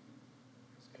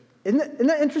 Isn't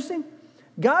that interesting?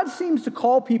 God seems to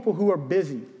call people who are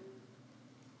busy.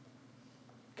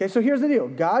 Okay, so here's the deal.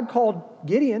 God called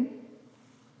Gideon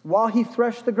while he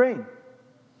threshed the grain.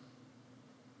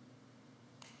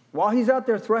 While he's out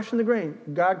there threshing the grain,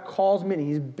 God calls Midian.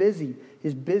 He's busy.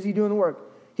 He's busy doing the work.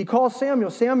 He calls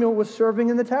Samuel. Samuel was serving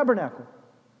in the tabernacle.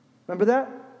 Remember that?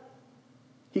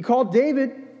 He called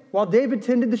David while David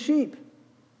tended the sheep.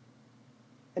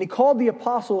 And he called the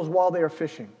apostles while they were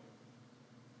fishing.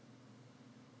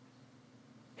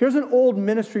 Here's an old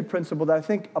ministry principle that I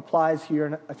think applies here,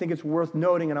 and I think it's worth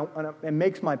noting, and it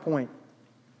makes my point.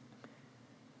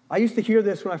 I used to hear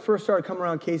this when I first started coming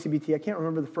around KCBT. I can't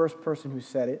remember the first person who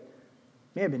said it.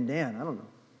 May have been Dan, I don't know.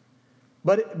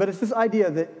 But it's this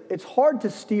idea that it's hard to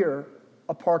steer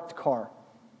a parked car,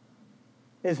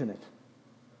 isn't it?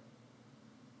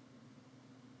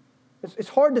 It's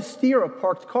hard to steer a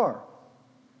parked car.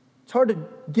 It's hard to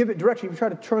give it direction. You try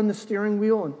to turn the steering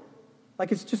wheel, and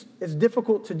it's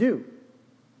difficult to do.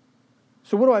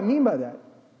 So what do I mean by that?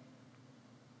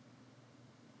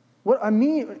 What I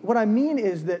mean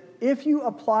is that if you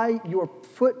apply your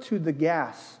foot to the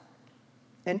gas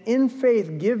and in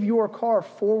faith give your car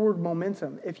forward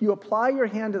momentum, if you apply your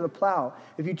hand to the plow,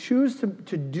 if you choose to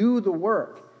do the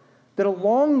work, that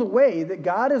along the way that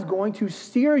God is going to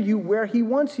steer you where he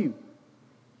wants you.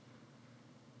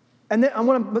 And then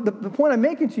the point I'm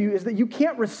making to you is that you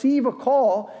can't receive a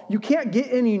call, you can't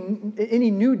get any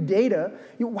new data.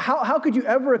 How could you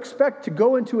ever expect to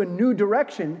go into a new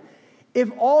direction if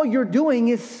all you're doing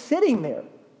is sitting there?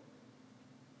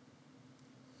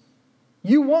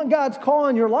 You want God's call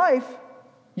in your life.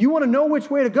 You want to know which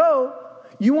way to go.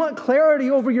 You want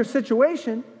clarity over your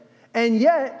situation, and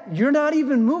yet you're not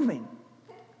even moving.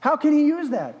 How can he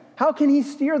use that? How can he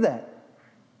steer that?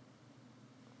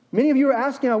 Many of you are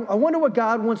asking, I wonder what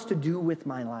God wants to do with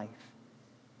my life.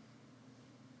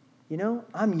 You know,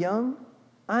 I'm young.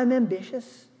 I'm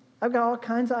ambitious. I've got all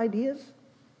kinds of ideas.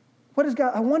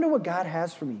 I wonder what God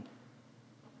has for me.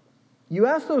 You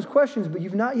ask those questions, but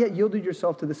you've not yet yielded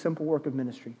yourself to the simple work of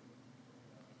ministry.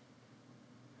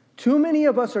 Too many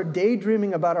of us are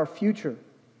daydreaming about our future,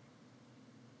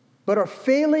 but are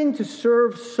failing to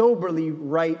serve soberly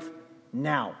right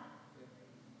now.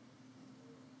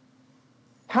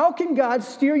 How can God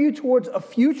steer you towards a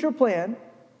future plan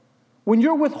when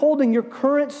you're withholding your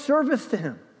current service to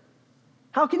him?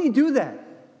 How can he do that?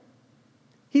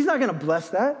 He's not going to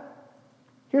bless that.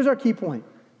 Here's our key point.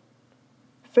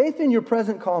 Faith in your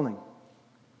present calling.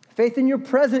 Faith in your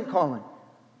present calling.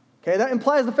 Okay, that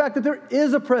implies the fact that there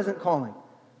is a present calling.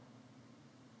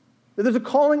 That there's a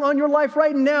calling on your life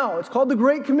right now. It's called the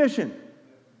Great Commission.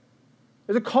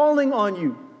 There's a calling on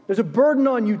you. There's a burden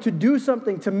on you to do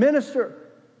something, to minister.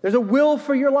 There's a will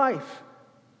for your life.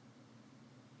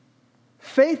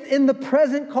 Faith in the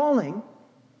present calling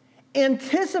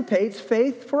anticipates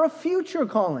faith for a future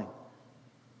calling.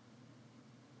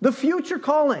 The future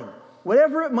calling,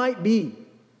 whatever it might be,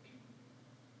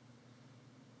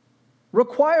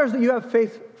 requires that you have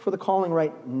faith for the calling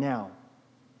right now.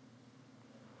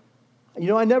 You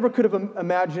know, I never could have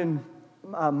imagined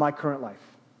my current life.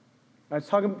 I was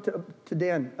talking to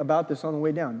Dan about this on the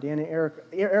way down. Dan and Eric.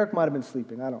 Eric might have been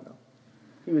sleeping. I don't know.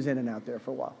 He was in and out there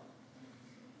for a while.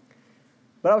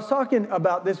 But I was talking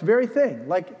about this very thing.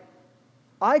 Like,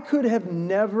 I could have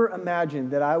never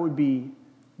imagined that I would be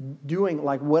doing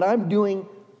like what I'm doing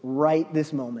right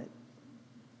this moment.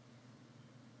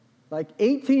 Like,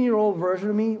 18-year-old version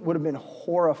of me would have been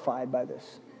horrified by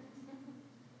this.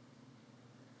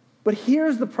 But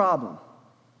here's the problem.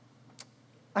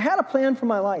 I had a plan for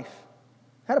my life.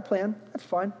 I had a plan. That's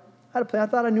fine. I had a plan. I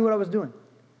thought I knew what I was doing.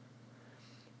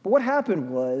 But what happened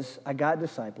was I got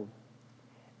discipled.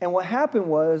 And what happened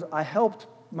was I helped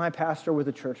my pastor with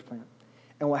a church plant.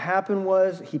 And what happened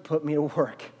was he put me to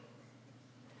work.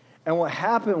 And what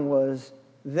happened was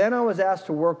then I was asked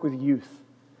to work with youth.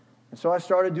 And so I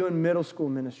started doing middle school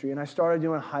ministry, and I started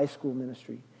doing high school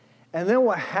ministry. And then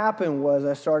what happened was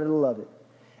I started to love it.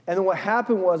 And then what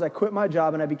happened was I quit my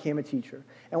job and I became a teacher.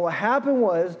 And what happened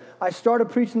was I started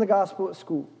preaching the gospel at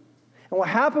school. And what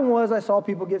happened was I saw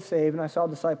people get saved and I saw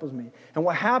disciples made. And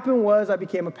what happened was I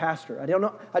became a pastor. I don't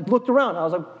know. I looked around. I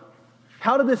was like,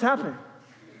 how did this happen?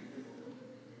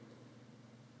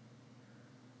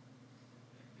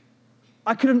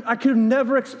 I could have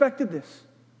never expected this.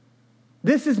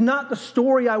 This is not the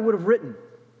story I would have written.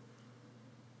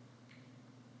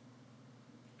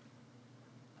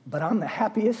 But I'm the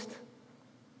happiest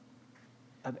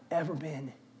I've ever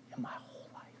been in my whole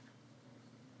life.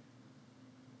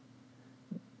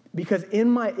 Because in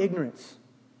my ignorance,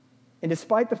 and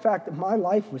despite the fact that my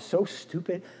life was so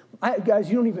stupid, guys,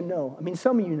 you don't even know. I mean,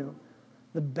 some of you know.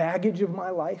 The baggage of my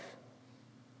life.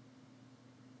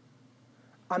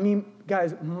 I mean,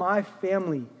 guys, my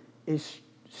family is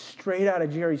straight out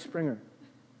of Jerry Springer.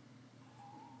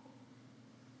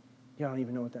 Y'all don't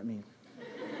even know what that means.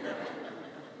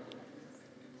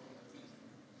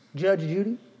 Judge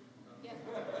Judy? Yeah.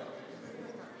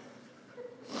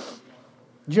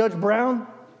 Judge Brown?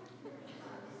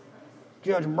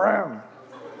 Judge Brown.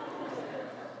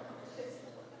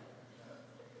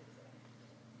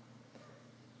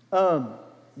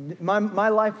 My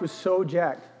life was so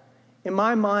jacked. In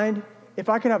my mind, if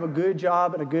I could have a good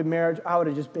job and a good marriage, I would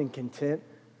have just been content.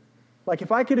 Like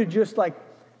if I could have just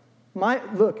my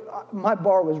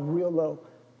bar was real low.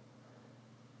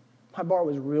 My bar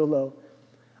was real low.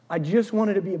 I just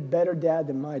wanted to be a better dad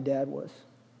than my dad was.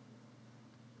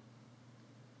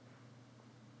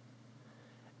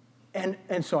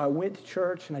 And so I went to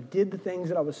church and I did the things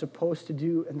that I was supposed to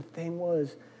do. And the thing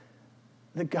was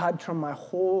that God turned my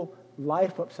whole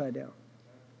life upside down.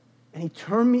 And he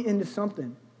turned me into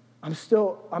something. I'm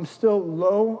still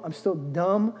low. I'm still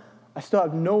dumb. I still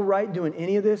have no right doing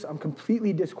any of this. I'm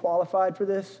completely disqualified for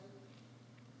this.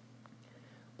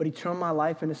 But he turned my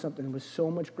life into something that was so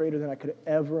much greater than I could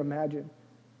ever imagine.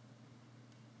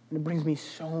 And it brings me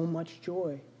so much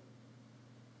joy.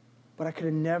 But I could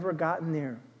have never gotten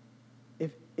there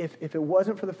if it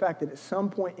wasn't for the fact that at some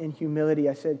point in humility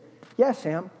I said, yeah,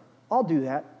 Sam, I'll do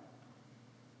that.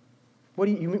 What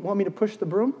do you want me to push the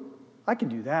broom? I can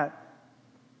do that.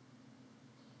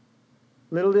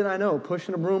 Little did I know,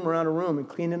 pushing a broom around a room and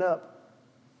cleaning up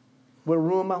would have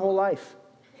ruined my whole life.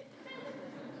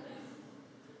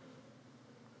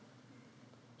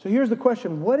 So here's the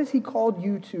question. What has he called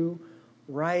you to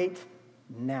right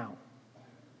now?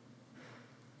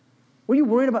 What are you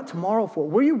worrying about tomorrow for?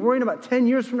 What are you worrying about 10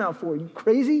 years from now for? Are you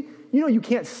crazy? You know you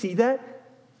can't see that.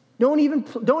 Don't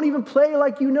even play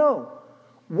like you know.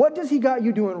 What does he got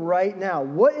you doing right now?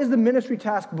 What is the ministry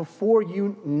task before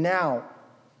you now?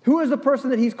 Who is the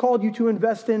person that he's called you to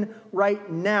invest in right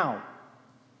now?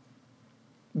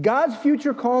 God's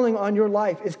future calling on your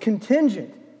life is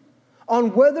contingent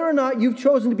on whether or not you've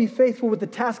chosen to be faithful with the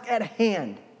task at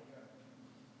hand.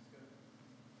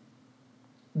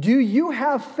 Do you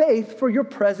have faith for your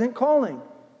present calling?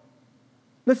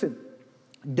 Listen,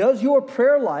 does your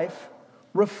prayer life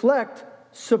reflect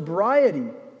sobriety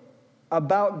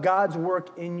about God's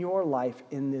work in your life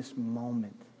in this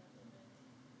moment?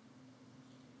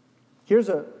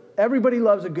 Everybody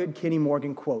loves a good Kenny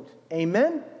Morgan quote.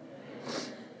 Amen?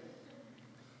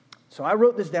 So I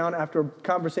wrote this down after a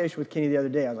conversation with Kenny the other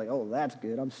day. I was like, oh, that's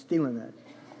good. I'm stealing that.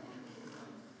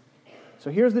 So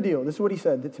here's the deal. This is what he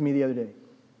said to me the other day.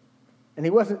 And he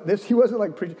wasn't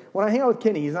like preaching. When I hang out with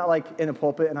Kenny, he's not like in a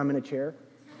pulpit and I'm in a chair.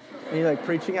 And he's like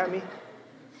preaching at me.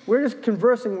 We're just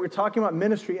conversing. We're talking about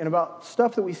ministry and about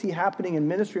stuff that we see happening in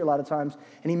ministry a lot of times.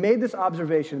 And he made this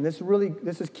observation. This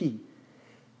is key.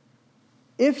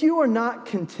 If you are not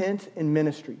content in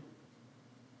ministry,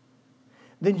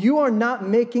 then you are not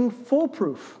making full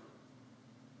proof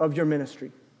of your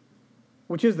ministry,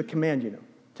 which is the command,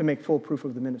 to make full proof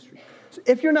of the ministry. So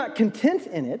if you're not content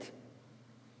in it,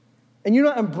 and you're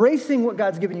not embracing what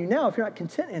God's given you now, if you're not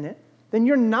content in it, then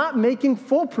you're not making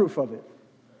full proof of it.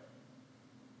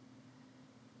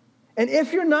 And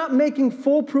if you're not making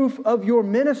full proof of your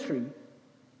ministry,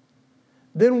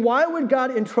 then why would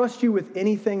God entrust you with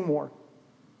anything more?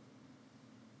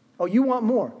 Oh, you want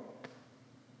more.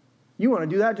 You want to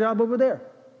do that job over there.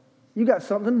 You got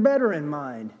something better in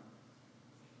mind.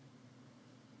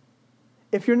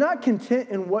 If you're not content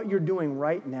in what you're doing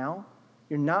right now,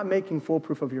 you're not making full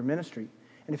proof of your ministry.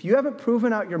 And if you haven't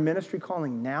proven out your ministry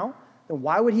calling now, then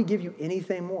why would he give you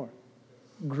anything more?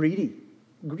 Greedy.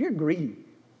 You're greedy.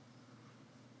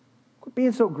 Quit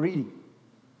being so greedy.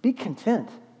 Be content.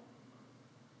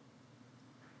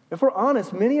 If we're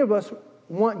honest, many of us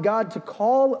want God to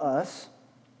call us.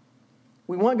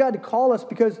 We want God to call us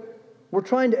because we're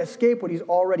trying to escape what he's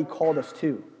already called us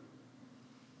to.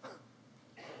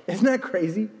 Isn't that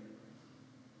crazy?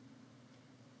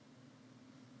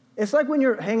 It's like when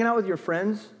you're hanging out with your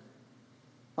friends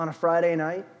on a Friday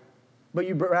night, but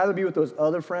you'd rather be with those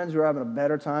other friends who are having a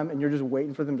better time and you're just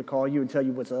waiting for them to call you and tell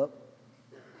you what's up?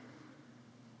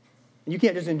 You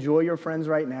can't just enjoy your friends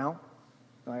right now.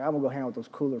 Like, I'm going to go hang out with those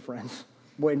cooler friends.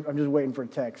 I'm just waiting for a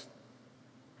text.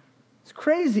 It's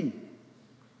crazy.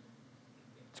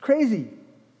 It's crazy.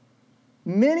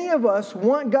 Many of us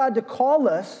want God to call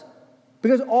us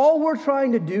because all we're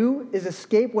trying to do is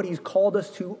escape what he's called us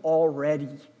to already.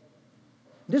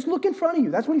 Just look in front of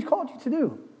you. That's what he's called you to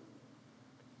do.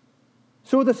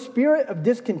 So with a spirit of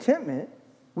discontentment,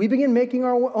 we begin making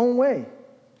our own way.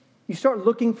 You start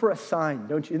looking for a sign,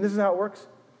 don't you? And this is how it works.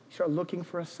 You start looking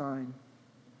for a sign.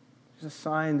 There's a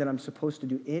sign that I'm supposed to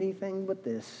do anything but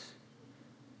this.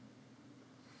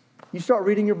 You start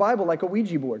reading your Bible like a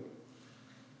Ouija board.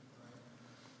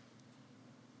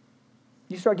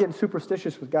 You start getting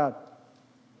superstitious with God.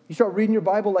 You start reading your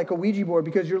Bible like a Ouija board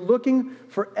because you're looking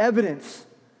for evidence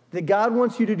that God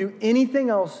wants you to do anything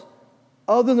else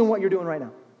other than what you're doing right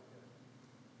now.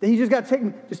 That he just got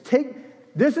to take,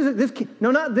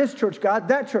 no, not this church, God,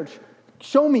 that church.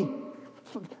 Show me.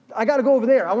 I got to go over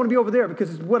there. I want to be over there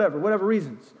because it's whatever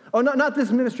reasons. Oh, not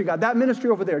this ministry, God, that ministry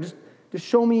over there. Just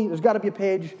show me. There's got to be a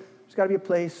page. There's got to be a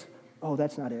place. Oh,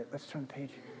 that's not it. Let's turn the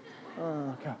page.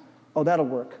 Oh, God. Oh, that'll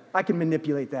work. I can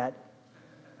manipulate that.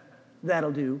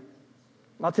 That'll do.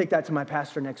 I'll take that to my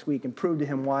pastor next week and prove to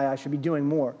him why I should be doing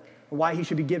more, or why he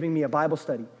should be giving me a Bible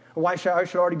study, or why I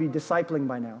should already be discipling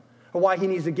by now, or why he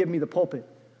needs to give me the pulpit,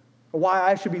 or why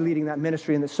I should be leading that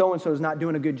ministry and that so-and-so is not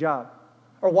doing a good job,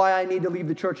 or why I need to leave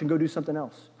the church and go do something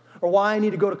else, or why I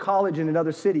need to go to college in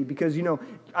another city because,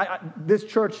 this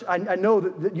church, I know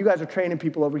that you guys are training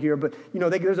people over here, but,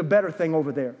 there's a better thing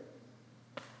over there.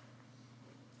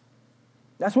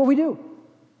 That's what we do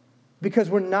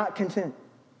because we're not content.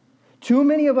 Too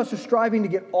many of us are striving to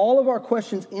get all of our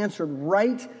questions answered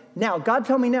right now. God,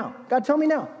 tell me now. God, tell me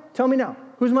now. Tell me now.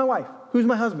 Who's my wife? Who's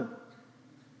my husband?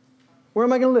 Where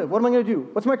am I going to live? What am I going to do?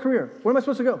 What's my career? Where am I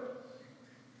supposed to go?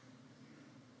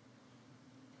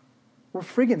 We're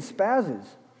friggin' spazzes.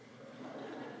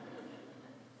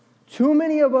 Too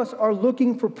many of us are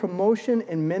looking for promotion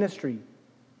in ministry,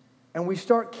 and we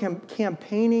start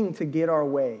campaigning to get our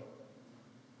way.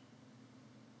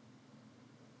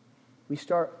 We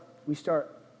start,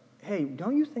 hey,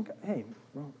 don't you think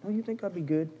I'd be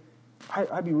good?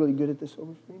 I'd be really good at this.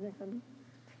 Don't you think I'd be?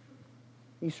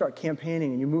 You start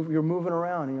campaigning, and you're moving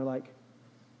around, and you're like,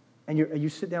 and you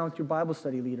sit down with your Bible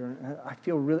study leader, and I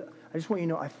just want you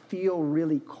to know, I feel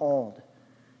really called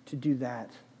to do that.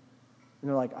 And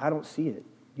they're like, I don't see it.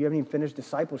 You haven't even finished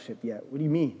discipleship yet. What do you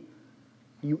mean?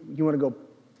 You want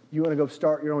to go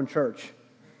start your own church?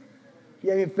 You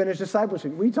haven't even finished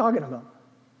discipleship. What are you talking about?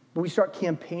 But we start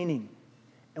campaigning,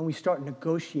 and we start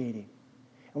negotiating.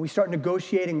 And we start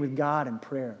negotiating with God in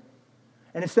prayer.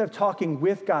 And instead of talking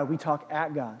with God, we talk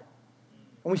at God.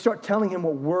 And we start telling him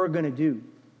what we're going to do.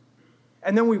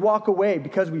 And then we walk away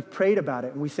because we've prayed about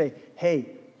it, and we say, hey,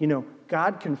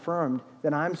 God confirmed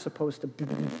that I'm supposed to...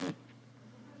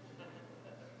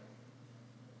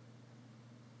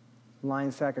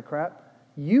 Lying sack of crap.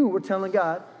 You were telling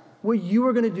God what you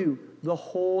were going to do the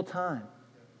whole time.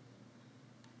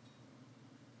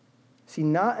 See,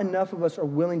 not enough of us are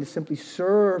willing to simply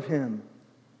serve him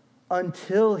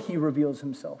until he reveals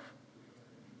himself.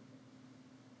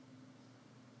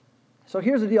 So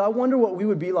here's the deal. I wonder what we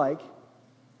would be like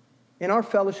in our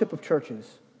fellowship of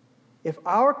churches if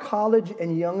our college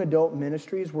and young adult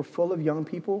ministries were full of young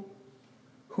people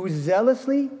who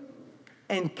zealously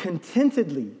and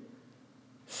contentedly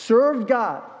served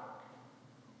God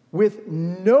with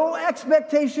no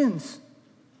expectations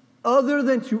other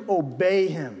than to obey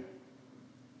him.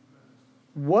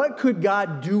 What could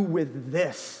God do with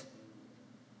this?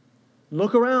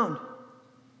 Look around.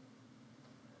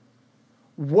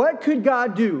 What could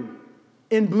God do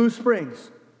in Blue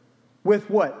Springs with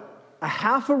what? A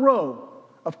half a row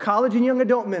of college and young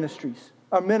adult ministers?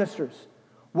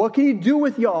 What can he do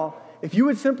with y'all if you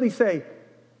would simply say,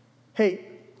 hey,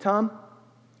 Tom,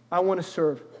 I want to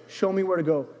serve. Show me where to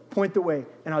go. Point the way.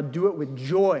 And I'll do it with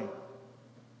joy.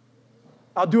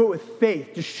 I'll do it with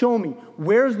faith. Just show me.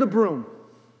 Where's the broom?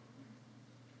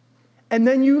 And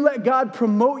then you let God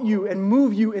promote you and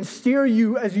move you and steer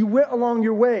you as you went along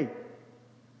your way.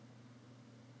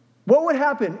 What would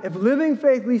happen if Living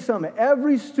Faith Lee Summit,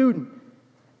 every student,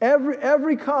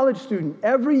 every college student,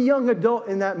 every young adult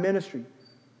in that ministry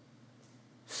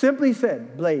simply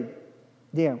said, Blade,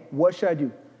 Dan, what should I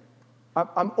do?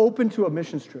 I'm open to a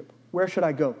missions trip. Where should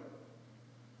I go?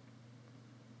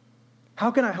 How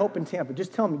can I help in Tampa?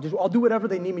 Just tell me. I'll do whatever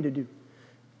they need me to do.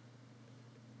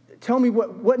 tell me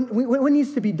what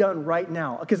needs to be done right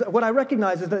now. Because what I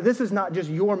recognize is that this is not just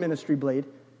your ministry, Blade.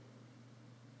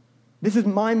 This is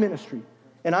my ministry.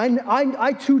 And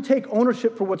I too take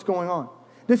ownership for what's going on.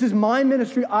 This is my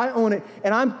ministry. I own it.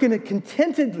 And I'm going to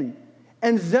contentedly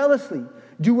and zealously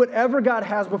do whatever God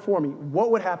has before me.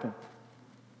 What would happen?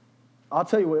 I'll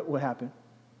tell you what would happen.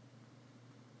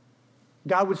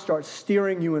 God would start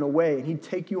steering you in a way, and he'd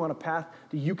take you on a path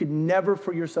that you could never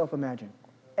for yourself imagine.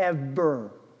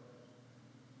 Ever.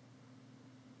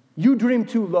 You dream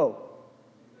too low.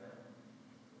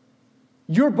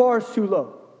 Your bar's too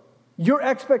low. Your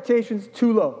expectations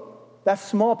too low. That's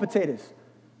small potatoes.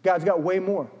 God's got way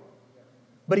more.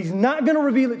 But he's not going to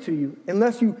reveal it to you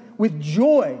unless you, with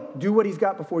joy, do what he's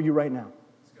got before you right now.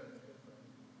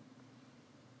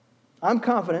 I'm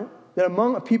confident that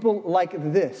among a people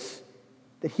like this,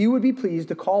 that he would be pleased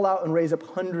to call out and raise up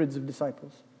hundreds of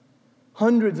disciples,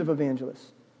 hundreds of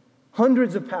evangelists,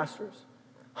 hundreds of pastors,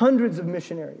 hundreds of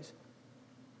missionaries.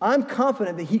 I'm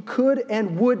confident that he could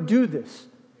and would do this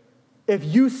if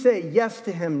you say yes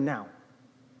to him now.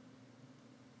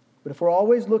 But if we're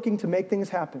always looking to make things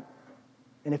happen,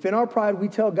 and if in our pride we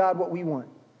tell God what we want,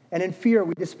 and in fear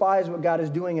we despise what God is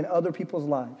doing in other people's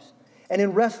lives, and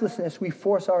in restlessness we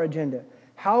force our agenda,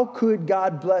 how could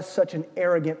God bless such an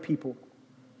arrogant people?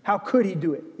 How could he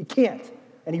do it? He can't,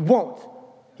 and he won't.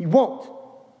 He won't.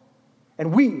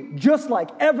 And we, just like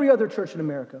every other church in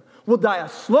America, will die a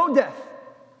slow death,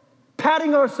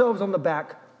 patting ourselves on the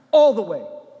back all the way.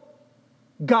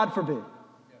 God forbid.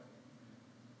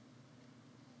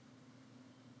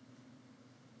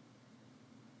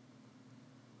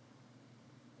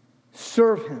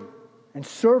 Serve him, and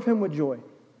serve him with joy.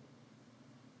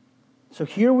 So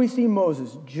here we see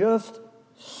Moses just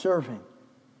serving.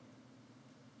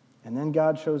 And then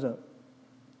God shows up.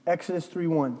 Exodus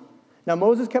 3:1. Now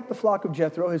Moses kept the flock of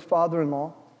Jethro, his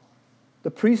father-in-law,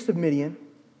 the priest of Midian,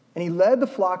 and he led the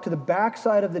flock to the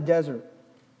backside of the desert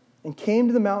and came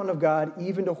to the mountain of God,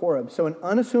 even to Horeb. So an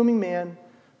unassuming man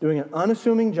doing an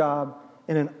unassuming job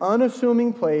in an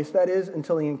unassuming place, that is,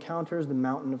 until he encounters the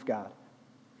mountain of God.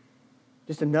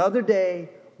 Just another day,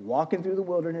 walking through the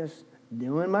wilderness,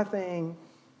 doing my thing,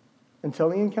 until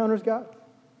he encounters God.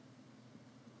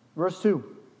 Verse 2.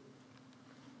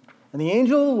 And the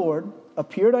angel of the Lord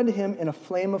appeared unto him in a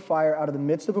flame of fire out of the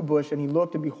midst of a bush, and he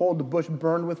looked, and behold, the bush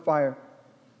burned with fire,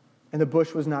 and the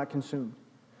bush was not consumed.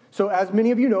 So as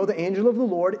many of you know, the angel of the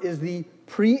Lord is the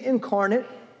pre-incarnate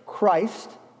Christ.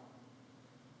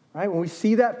 Right? When we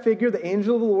see that figure, the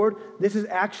angel of the Lord, this is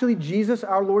actually Jesus,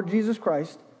 our Lord Jesus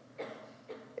Christ.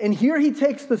 And here he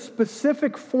takes the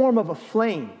specific form of a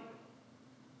flame.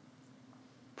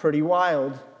 Pretty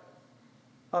wild.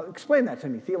 Explain that to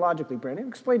me theologically, Brandon.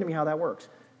 Explain to me how that works.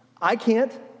 I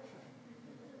can't.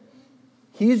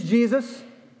 He's Jesus.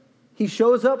 He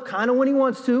shows up kind of when he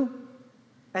wants to,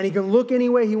 and he can look any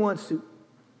way he wants to.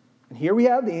 And here we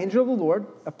have the angel of the Lord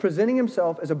presenting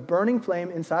himself as a burning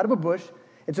flame inside of a bush.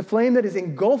 It's a flame that is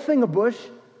engulfing a bush,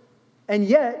 and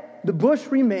yet the bush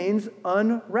remains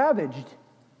unravaged,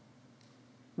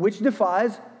 which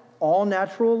defies all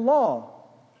natural law.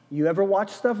 You ever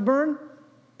watch stuff burn?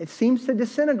 It seems to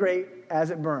disintegrate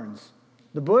as it burns.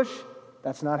 The bush,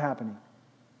 that's not happening.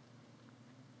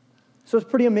 So it's a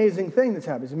pretty amazing thing that's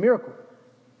happened. It's a miracle.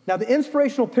 Now, the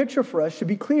inspirational picture for us should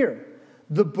be clear.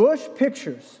 The bush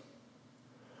pictures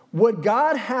what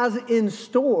God has in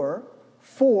store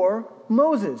for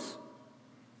Moses.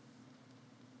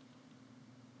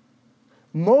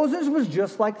 Moses was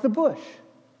just like the bush,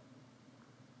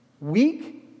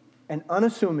 weak and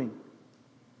unassuming,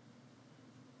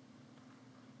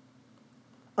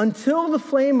 until the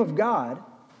flame of God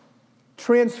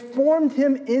transformed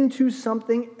him into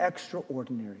something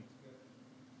extraordinary.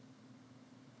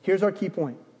 Here's our key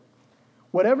point.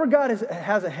 Whatever God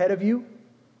has ahead of you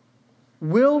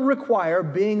will require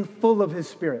being full of his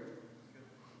Spirit.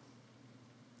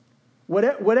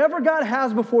 Whatever God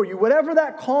has before you, whatever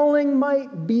that calling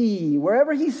might be,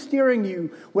 wherever he's steering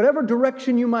you, whatever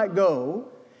direction you might go,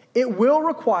 it will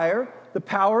require the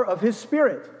power of his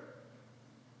Spirit.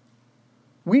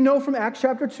 We know from Acts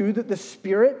chapter 2 that the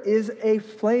Spirit is a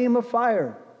flame of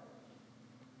fire.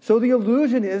 So the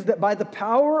illusion is that by the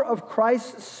power of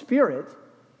Christ's Spirit,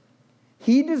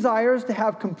 he desires to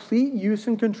have complete use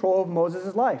and control of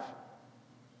Moses' life.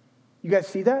 You guys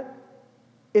see that?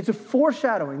 It's a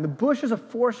foreshadowing. The bush is a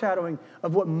foreshadowing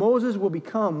of what Moses will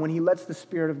become when he lets the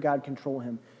Spirit of God control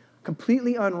him.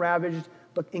 Completely unravaged,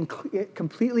 but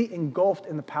completely engulfed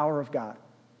in the power of God.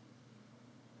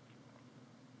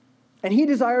 And he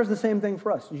desires the same thing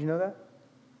for us. Did you know that?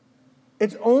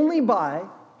 It's only by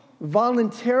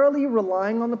voluntarily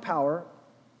relying on the power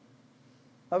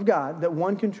of God that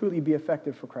one can truly be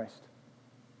effective for Christ.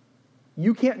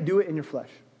 You can't do it in your flesh.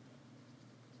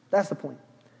 That's the point.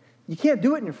 You can't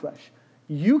do it in your flesh.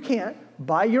 You can't,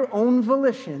 by your own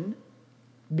volition,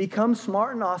 become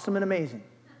smart and awesome and amazing.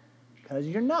 Because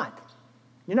you're not.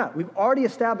 You're not. We've already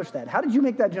established that. How did you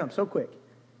make that jump so quick?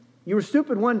 You were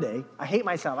stupid one day. I hate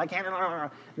myself. I can't.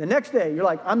 The next day, you're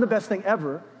like, I'm the best thing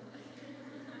ever.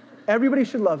 Everybody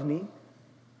should love me.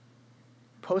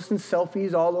 Posting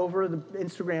selfies all over the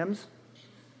Instagrams.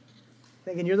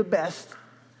 Thinking you're the best.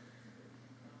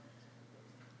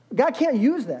 God can't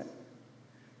use that.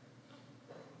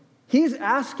 He's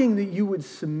asking that you would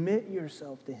submit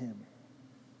yourself to him.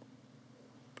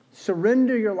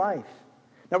 Surrender your life.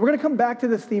 Now, we're going to come back to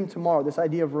this theme tomorrow, this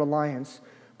idea of reliance.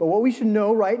 But what we should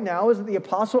know right now is that the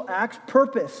Apostle Acts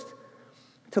purposed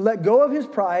to let go of his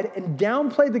pride and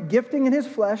downplay the gifting in his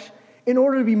flesh in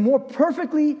order to be more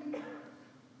perfectly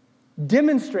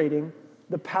demonstrating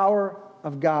the power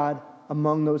of God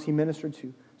among those he ministered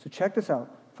to. So check this out.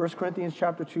 1 Corinthians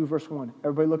chapter 2, verse 1.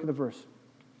 Everybody look at the verse.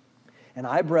 And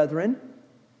I, brethren,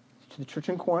 to the church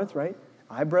in Corinth, right?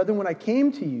 I, brethren, when I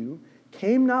came to you,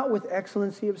 came not with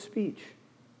excellency of speech,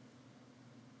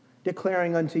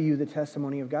 declaring unto you the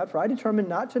testimony of God. For I determined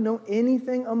not to know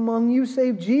anything among you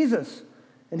save Jesus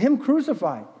and him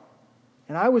crucified.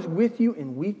 And I was with you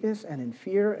in weakness and in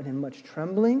fear and in much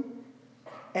trembling.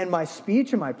 And my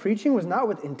speech and my preaching was not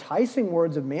with enticing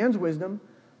words of man's wisdom,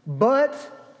 but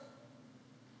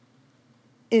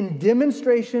in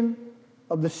demonstration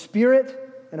of the Spirit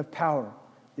and of power,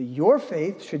 that your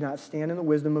faith should not stand in the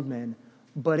wisdom of men,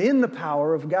 but in the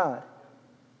power of God.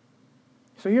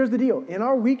 So here's the deal. In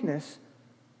our weakness,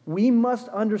 we must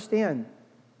understand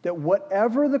that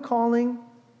whatever the calling,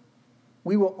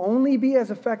 we will only be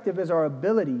as effective as our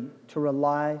ability to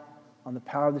rely on the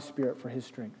power of the Spirit for his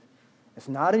strength. It's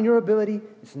not in your ability.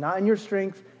 It's not in your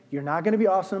strength. You're not going to be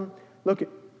awesome. Look at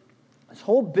this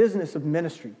whole business of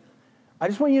ministry. I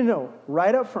just want you to know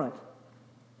right up front,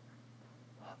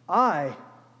 I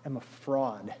am a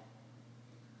fraud.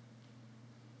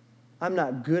 I'm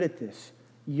not good at this.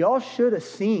 Y'all should have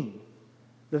seen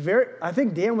I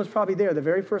think Dan was probably there the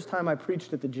very first time I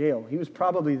preached at the jail. He was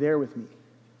probably there with me.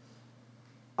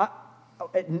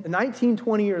 At 19,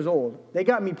 20 years old, they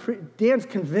got me, Dan's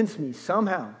convinced me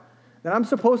somehow that I'm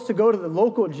supposed to go to the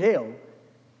local jail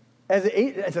as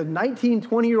a 19,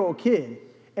 20-year-old kid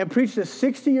and preach to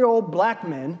 60-year-old black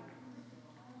men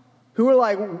who are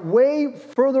like way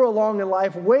further along in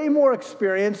life, way more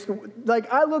experienced.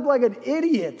 Like, I look like an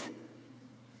idiot.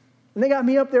 And they got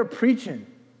me up there preaching.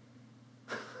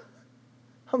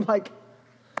 I'm like,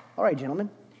 all right, gentlemen,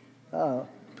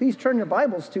 please turn your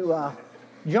Bibles to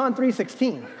John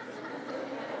 3:16.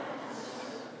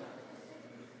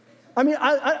 I mean,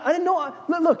 I didn't know.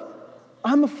 Look,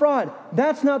 I'm a fraud.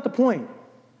 That's not the point.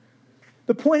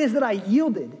 The point is that I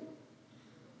yielded.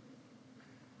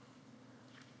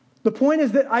 The point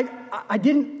is that I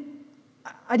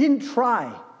didn't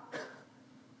try.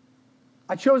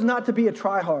 I chose not to be a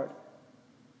tryhard.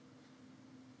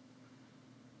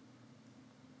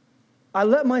 I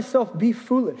let myself be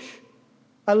foolish.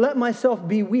 I let myself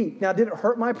be weak. Now, did it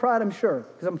hurt my pride? I'm sure,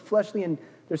 because I'm fleshly and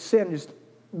there's sin just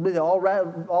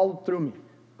all through me.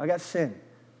 I got sin.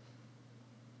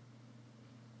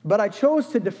 But I chose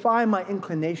to defy my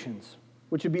inclinations,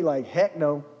 which would be like, heck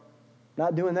no,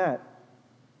 not doing that.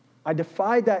 I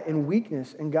defied that in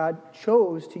weakness, and God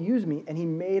chose to use me, and he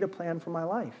made a plan for my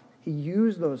life. He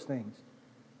used those things.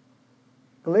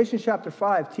 Galatians chapter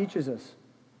 5 teaches us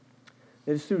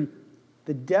that it's through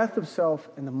the death of self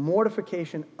and the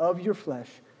mortification of your flesh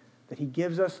that he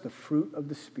gives us the fruit of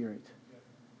the Spirit.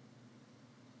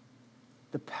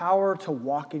 The power to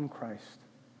walk in Christ.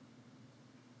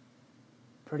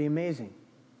 Pretty amazing.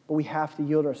 But we have to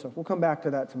yield ourselves. We'll come back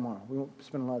to that tomorrow. We won't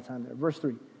spend a lot of time there. Verse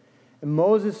 3. And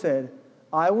Moses said,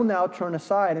 I will now turn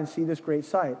aside and see this great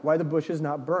sight, why the bush is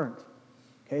not burnt.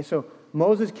 Okay, so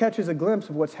Moses catches a glimpse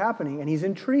of what's happening, and he's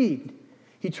intrigued.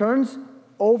 He turns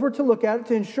over to look at it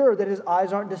to ensure that his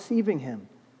eyes aren't deceiving him.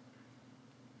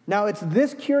 Now, it's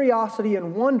this curiosity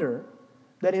and wonder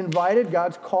that invited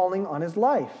God's calling on his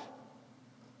life.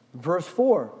 Verse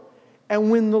 4.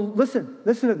 And when listen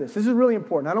to this. This is really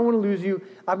important. I don't want to lose you.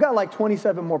 I've got like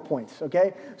 27 more points,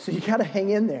 okay? So you got to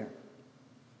hang in there.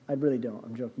 I really don't.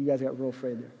 I'm joking. You guys got real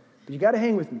afraid there. But you got to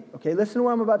hang with me, okay? Listen to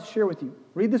what I'm about to share with you.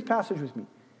 Read this passage with me.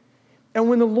 And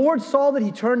when the Lord saw that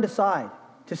he turned aside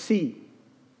to see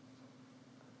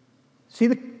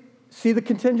the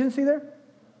contingency there?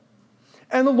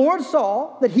 And the Lord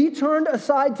saw that he turned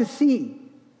aside to see.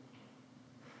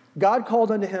 God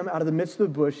called unto him out of the midst of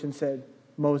the bush and said,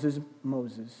 Moses,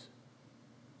 Moses.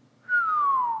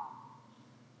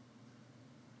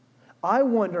 I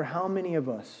wonder how many of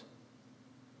us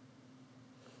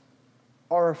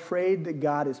are afraid that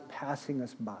God is passing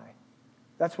us by.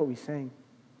 That's what we sang.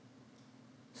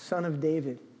 Son of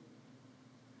David,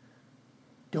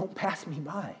 don't pass me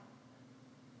by.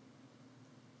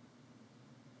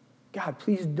 God,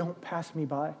 please don't pass me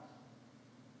by.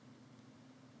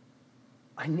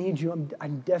 I need you.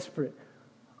 I'm desperate.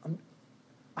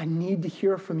 I need to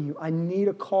hear from you. I need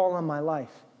a call on my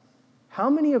life. How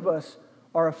many of us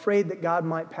are afraid that God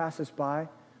might pass us by?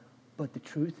 But the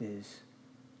truth is,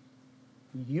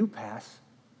 you pass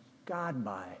God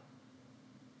by.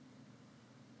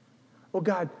 Oh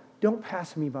God, don't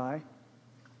pass me by.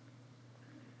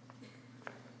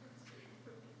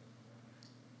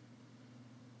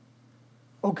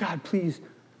 Oh God, please,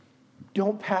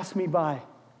 don't pass me by.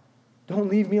 Don't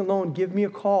leave me alone. Give me a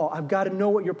call. I've got to know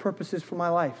what your purpose is for my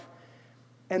life.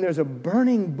 And there's a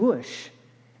burning bush,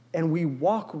 and we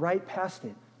walk right past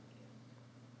it.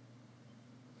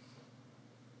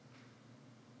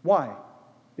 Why?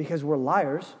 Because we're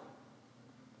liars,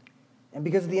 and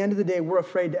because at the end of the day, we're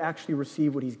afraid to actually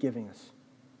receive what he's giving us.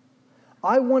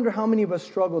 I wonder how many of us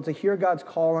struggle to hear God's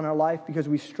call in our life because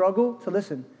we struggle to,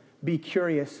 listen, be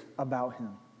curious about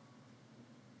him.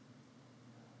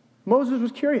 Moses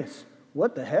was curious.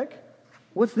 What the heck?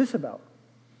 What's this about?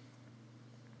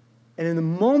 And in the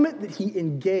moment that he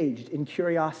engaged in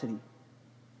curiosity,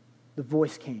 the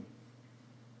voice came.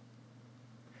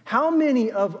 How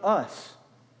many of us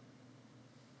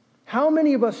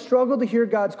struggle to hear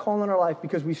God's call in our life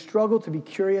because we struggle to be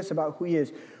curious about who he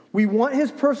is? We want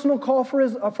his personal call for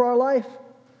our life,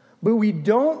 but we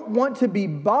don't want to be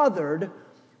bothered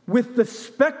with the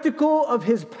spectacle of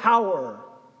his power.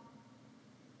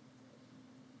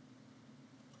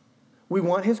 We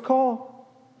want his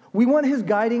call. We want his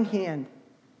guiding hand.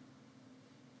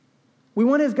 We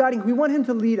want him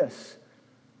to lead us,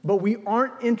 but we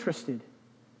aren't interested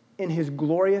in his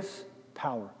glorious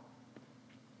power.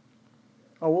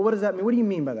 Oh, well, what does that mean? What do you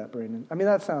mean by that, Brandon? I mean,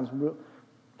 that sounds real.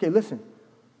 Okay, listen.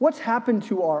 What's happened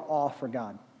to our awe for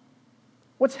God?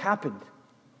 What's happened?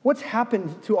 What's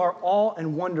happened to our awe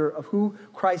and wonder of who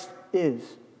Christ is?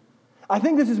 I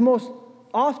think this is most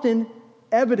often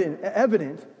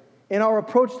evident in our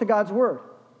approach to God's word.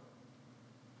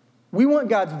 We want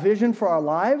God's vision for our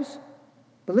lives,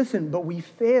 but we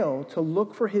fail to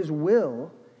look for his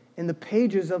will in the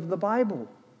pages of the Bible.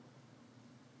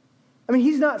 I mean,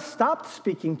 he's not stopped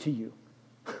speaking to you.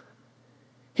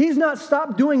 He's not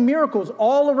stopped doing miracles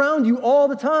all around you all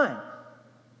the time.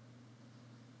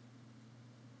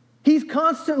 He's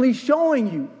constantly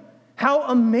showing you how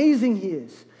amazing he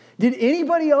is. Did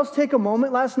anybody else take a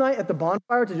moment last night at the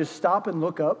bonfire to just stop and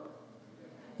look up?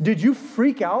 Did you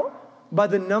freak out by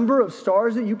the number of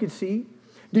stars that you could see?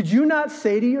 Did you not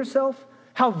say to yourself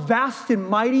how vast and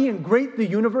mighty and great the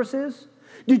universe is?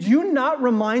 Did you not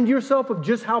remind yourself of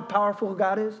just how powerful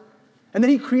God is? And that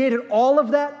he created all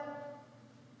of that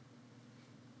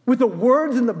with the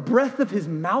words and the breath of his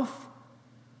mouth?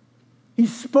 He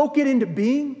spoke it into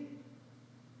being.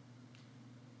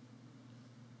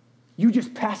 You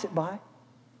just pass it by.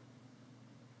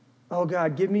 Oh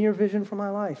God, give me your vision for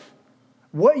my life.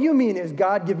 What you mean is,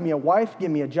 God, give me a wife,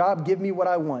 give me a job, give me what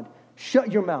I want.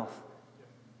 Shut your mouth.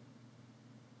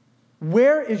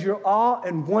 Where is your awe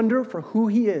and wonder for who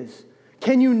he is?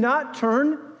 Can you not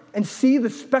turn and see the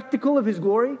spectacle of his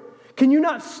glory? Can you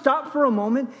not stop for a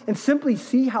moment and simply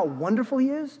see how wonderful he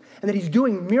is? And that he's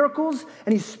doing miracles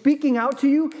and he's speaking out to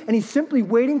you and he's simply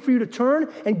waiting for you to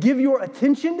turn and give your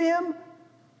attention to him?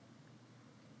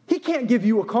 He can't give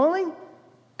you a calling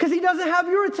because he doesn't have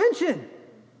your attention.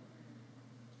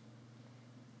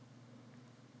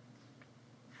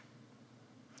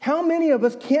 How many of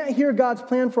us can't hear God's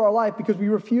plan for our life because we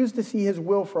refuse to see his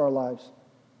will for our lives?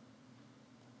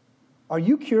 Are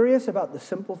you curious about the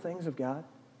simple things of God?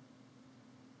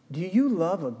 Do you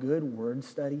love a good word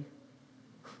study?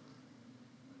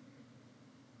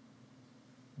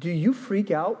 Do you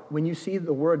freak out when you see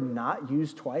the word not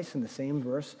used twice in the same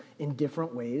verse in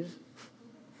different ways?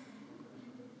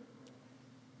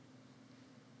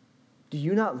 Do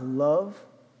you not love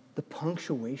the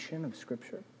punctuation of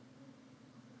Scripture?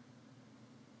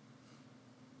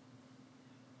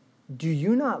 Do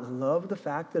you not love the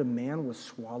fact that a man was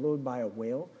swallowed by a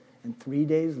whale and 3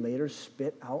 days later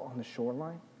spit out on the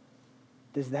shoreline?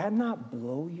 Does that not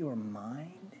blow your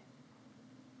mind?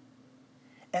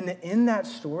 And that in that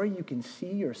story you can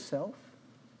see yourself?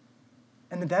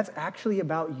 And that that's actually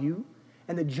about you?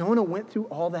 And that Jonah went through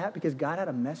all that because God had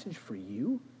a message for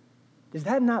you? Does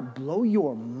that not blow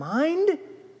your mind?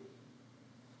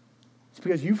 It's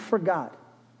because you forgot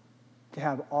to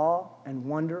have awe and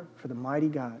wonder for the mighty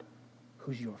God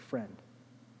who's your friend.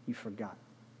 You forgot.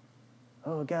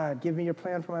 Oh, God, give me your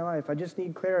plan for my life. I just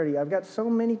need clarity. I've got so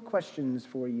many questions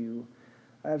for you.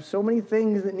 I have so many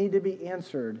things that need to be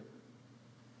answered.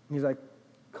 And he's like,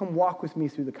 come walk with me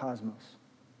through the cosmos.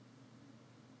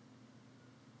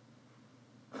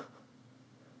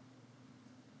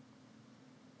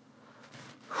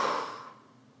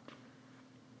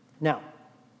 Now,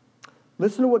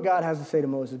 listen to what God has to say to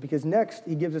Moses, because next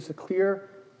he gives us a clear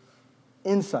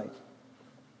insight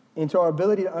into our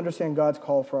ability to understand God's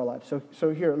call for our life. So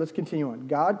here, let's continue on.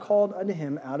 God called unto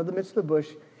him out of the midst of the bush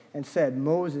and said,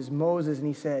 Moses, Moses. And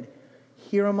he said,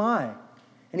 here am I.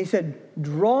 And he said,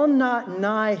 draw not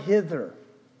nigh hither.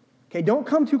 Okay, don't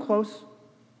come too close.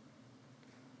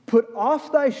 Put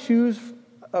off thy shoes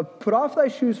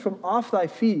from off thy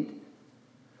feet,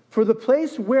 for the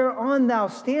place whereon thou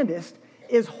standest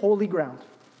is holy ground.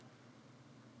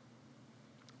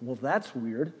 Well, that's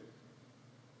weird.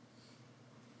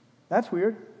 That's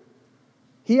weird.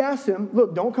 He asked him,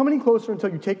 look, don't come any closer until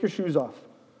you take your shoes off.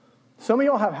 Some of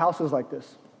y'all have houses like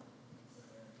this.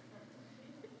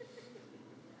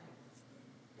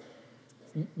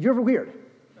 You're weird.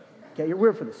 Okay, you're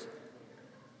weird for this.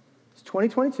 It's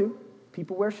 2022.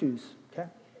 People wear shoes, okay?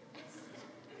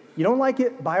 You don't like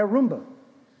it, buy a Roomba.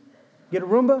 Get a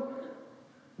Roomba.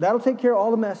 That'll take care of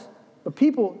all the mess. But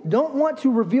people don't want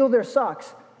to reveal their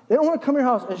socks. They don't want to come in your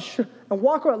house and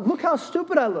walk around. Look how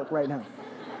stupid I look right now.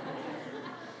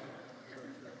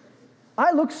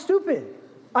 I look stupid.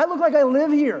 I look like I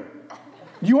live here.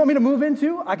 Do you want me to move in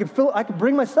too? I could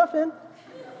bring my stuff in.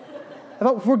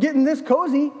 If we're getting this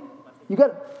cozy,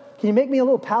 can you make me a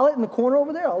little pallet in the corner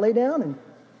over there? I'll lay down and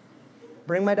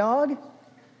bring my dog.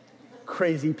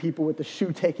 Crazy people with the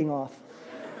shoe taking off.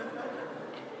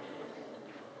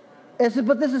 I said,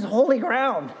 but this is holy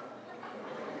ground.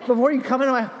 Before you come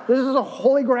into my house, this is a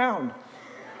holy ground.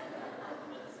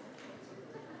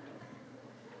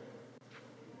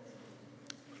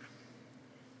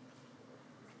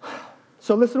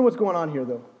 So listen to what's going on here,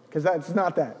 though, because that's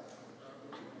not that.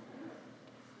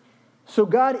 So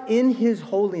God, in his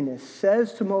holiness,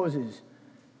 says to Moses,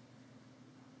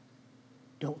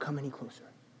 don't come any closer.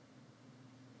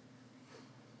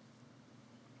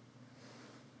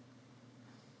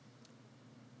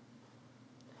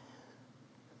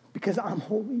 Because I'm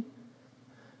holy.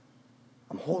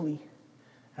 I'm holy.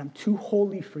 And I'm too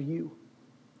holy for you.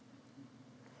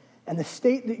 And the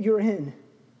state that you're in,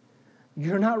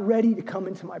 you're not ready to come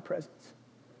into my presence.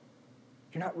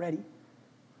 You're not ready.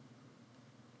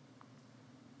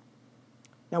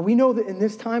 Now we know that in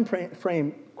this time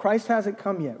frame, Christ hasn't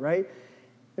come yet, right?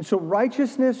 And so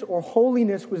righteousness or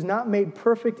holiness was not made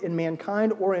perfect in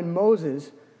mankind or in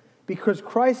Moses because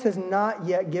Christ has not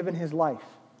yet given his life.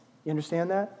 You understand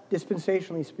that?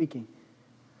 Dispensationally speaking.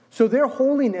 So their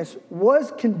holiness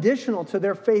was conditional to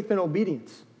their faith and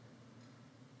obedience.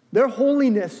 Their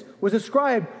holiness was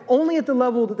ascribed only at the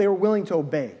level that they were willing to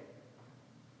obey.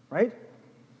 Right?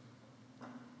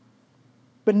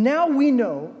 But now we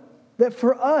know that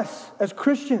for us as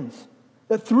Christians,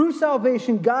 that through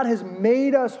salvation, God has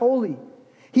made us holy.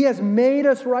 He has made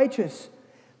us righteous.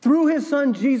 Through his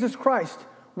Son, Jesus Christ,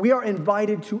 we are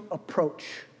invited to approach.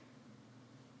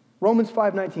 Romans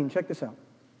 5:19, check this out.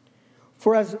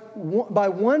 For as by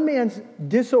one man's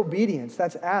disobedience,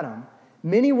 that's Adam,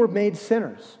 many were made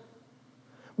sinners.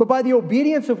 But by the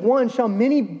obedience of one shall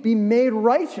many be made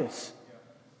righteous.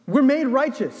 We're made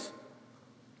righteous.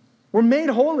 We're made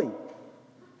holy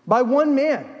by one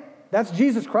man. That's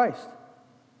Jesus Christ.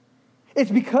 It's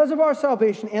because of our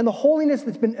salvation and the holiness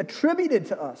that's been attributed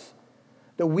to us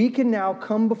that we can now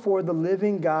come before the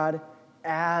living God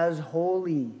as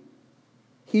holy.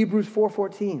 Hebrews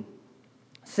 4:14.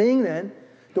 Saying then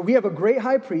that we have a great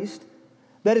high priest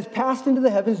that is passed into the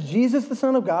heavens, Jesus the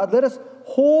Son of God, let us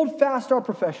hold fast our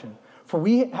profession. For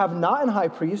we have not an high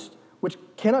priest which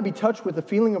cannot be touched with the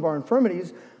feeling of our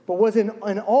infirmities, but was in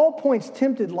all points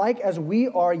tempted like as we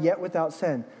are, yet without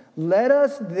sin. Let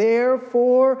us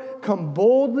therefore come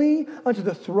boldly unto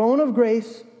the throne of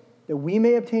grace, that we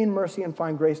may obtain mercy and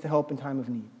find grace to help in time of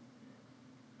need.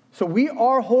 So we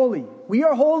are holy. We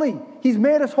are holy. He's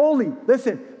made us holy.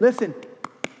 Listen.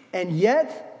 And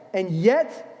yet,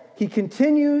 he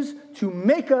continues to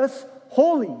make us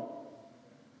holy.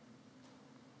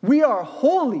 We are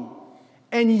holy.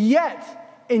 And yet,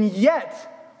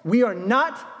 we are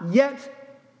not yet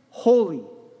holy.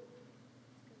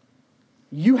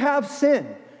 You have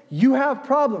sin. You have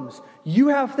problems. You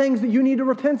have things that you need to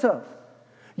repent of.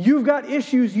 You've got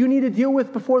issues you need to deal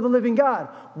with before the living God.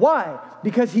 Why?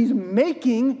 Because he's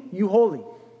making you holy.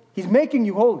 He's making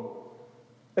you holy.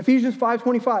 Ephesians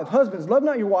 5:25. Husbands, love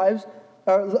not your wives,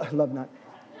 Love not.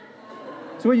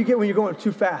 It's what you get when you're going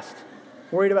too fast.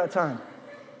 Worried about time.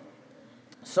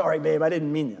 Sorry, babe, I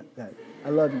didn't mean that. I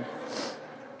love you.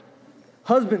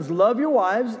 Husbands, love your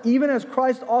wives, even as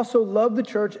Christ also loved the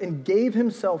church and gave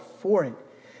himself for it,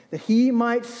 that he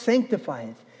might sanctify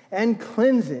it and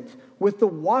cleanse it with the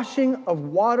washing of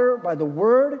water by the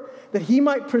word, that he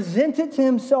might present it to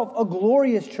himself a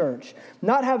glorious church,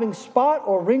 not having spot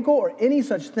or wrinkle or any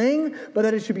such thing, but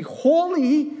that it should be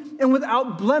holy and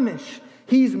without blemish.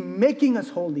 He's making us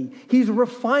holy. He's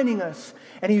refining us,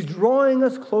 and he's drawing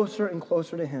us closer and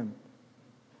closer to him.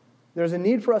 There's a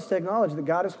need for us to acknowledge that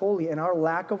God is holy, and our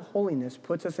lack of holiness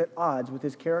puts us at odds with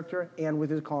his character and with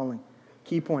his calling.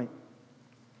 Key point.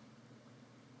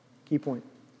 Key point.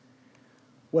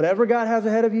 Whatever God has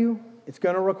ahead of you, it's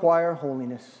going to require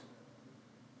holiness.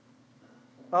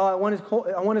 Oh, I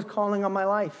want his calling on my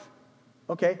life.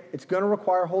 Okay, it's going to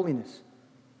require holiness.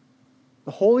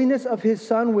 The holiness of his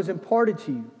Son was imparted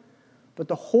to you, but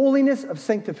the holiness of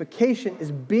sanctification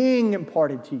is being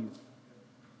imparted to you.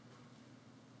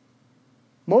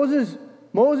 Moses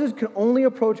could only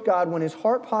approach God when his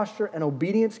heart posture and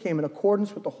obedience came in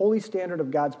accordance with the holy standard of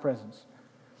God's presence.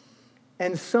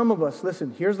 And some of us,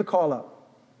 listen, here's the call out.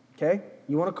 Okay?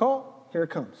 You want a call? Here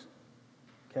it comes.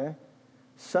 Okay?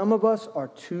 Some of us are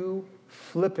too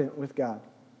flippant with God.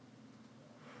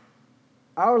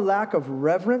 Our lack of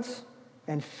reverence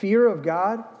and fear of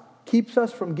God keeps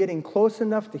us from getting close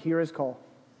enough to hear his call.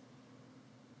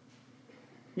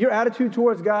 Your attitude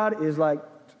towards God is like,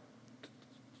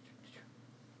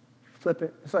 flip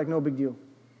it. It's like no big deal.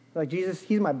 Like, Jesus,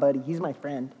 he's my buddy. He's my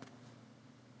friend.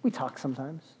 We talk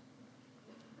sometimes.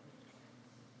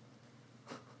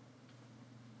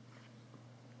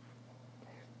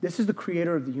 This is the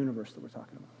creator of the universe that we're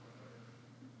talking about.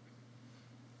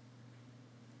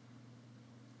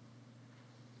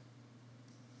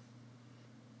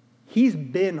 He's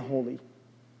been holy.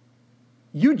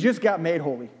 You just got made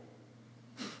holy.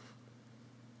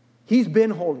 He's been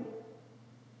holy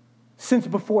since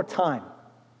before time.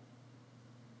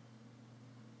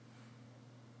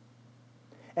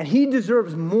 And he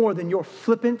deserves more than your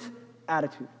flippant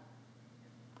attitude.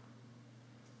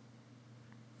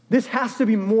 This has to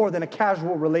be more than a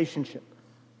casual relationship.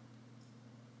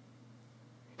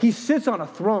 He sits on a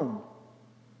throne.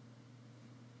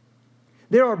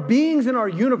 There are beings in our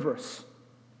universe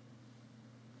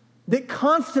that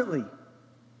constantly,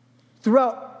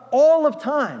 throughout all of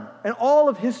time and all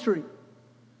of history,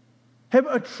 have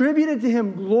attributed to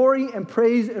him glory and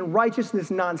praise and righteousness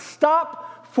nonstop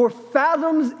for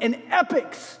fathoms and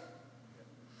epochs.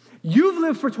 You've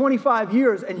lived for 25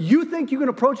 years and you think you can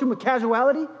approach him with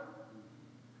casuality?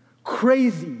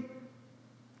 Crazy.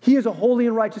 He is a holy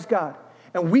and righteous God,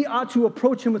 and we ought to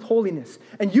approach him with holiness.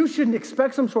 And you shouldn't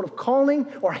expect some sort of calling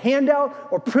or handout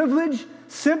or privilege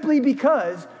simply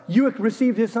because you have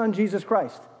received his Son, Jesus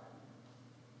Christ.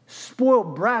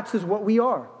 Spoiled brats is what we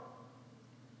are.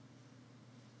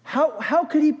 How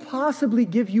could he possibly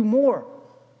give you more?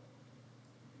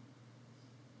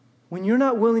 When you're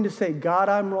not willing to say, God,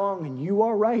 I'm wrong and you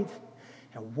are right,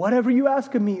 and whatever you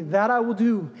ask of me, that I will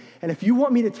do. And if you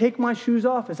want me to take my shoes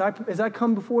off as I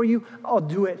come before you, I'll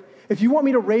do it. If you want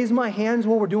me to raise my hands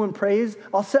while we're doing praise,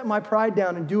 I'll set my pride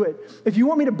down and do it. If you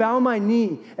want me to bow my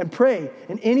knee and pray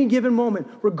in any given moment,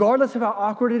 regardless of how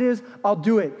awkward it is, I'll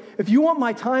do it. If you want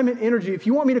my time and energy, if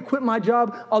you want me to quit my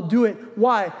job, I'll do it.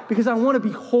 Why? Because I want to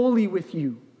be holy with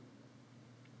you.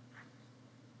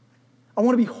 I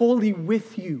want to be holy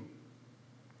with you.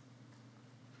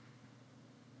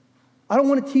 I don't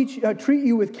want to treat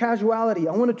you with casuality.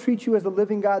 I want to treat you as the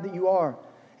living God that you are.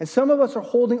 And some of us are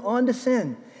holding on to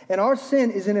sin. And our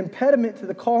sin is an impediment to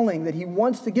the calling that he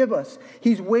wants to give us.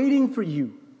 He's waiting for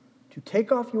you to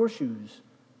take off your shoes,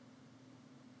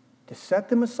 to set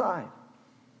them aside,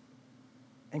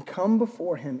 and come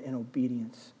before him in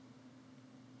obedience.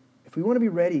 If we want to be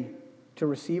ready to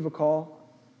receive a call,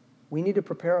 we need to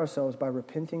prepare ourselves by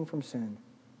repenting from sin,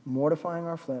 mortifying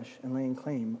our flesh, and laying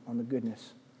claim on the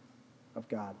goodness of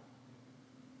God.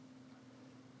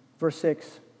 Verse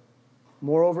 6,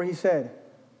 moreover he said,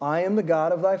 I am the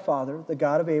God of thy father, the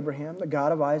God of Abraham, the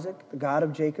God of Isaac, the God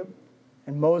of Jacob.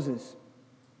 And Moses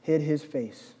hid his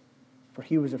face, for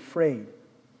he was afraid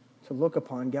to look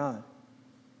upon God.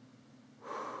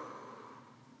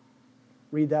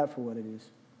 Read that for what it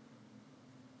is.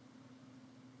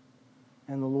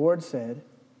 And the Lord said,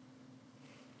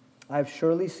 I have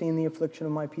surely seen the affliction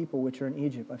of my people which are in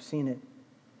Egypt. I've seen it,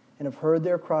 and have heard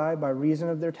their cry by reason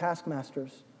of their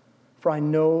taskmasters. For I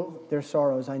know their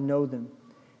sorrows, I know them.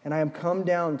 And I am come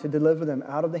down to deliver them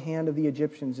out of the hand of the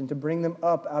Egyptians, and to bring them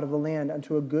up out of the land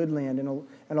unto a good land, and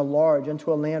a large,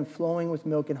 unto a land flowing with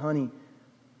milk and honey,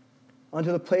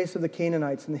 unto the place of the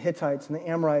Canaanites, and the Hittites, and the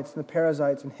Amorites, and the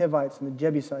Perizzites, and Hivites, and the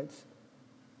Jebusites.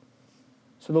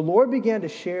 So the Lord began to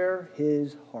share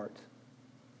his heart.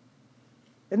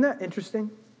 Isn't that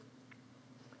interesting?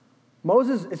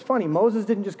 Moses, it's funny, Moses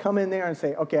didn't just come in there and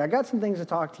say, okay, I got some things to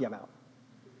talk to you about.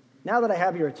 Now that I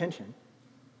have your attention.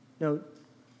 No,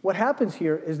 what happens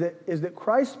here is that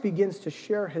Christ begins to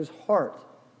share his heart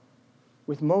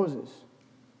with Moses.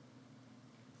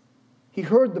 He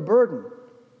heard the burden.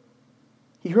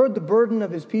 He heard the burden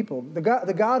of his people. The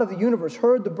God of the universe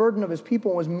heard the burden of his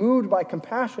people and was moved by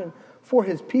compassion for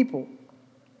his people.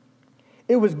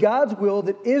 It was God's will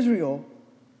that Israel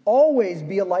always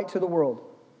be a light to the world,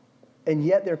 and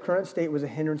yet their current state was a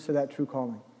hindrance to that true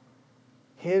calling.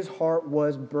 His heart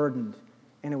was burdened,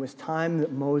 and it was time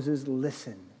that Moses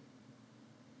listened.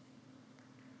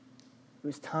 It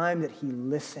was time that he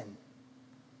listened.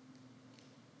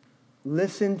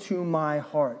 Listen to my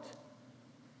heart.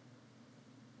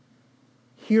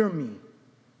 Hear me.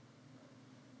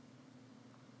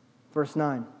 Verse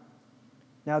 9.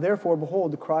 Now therefore,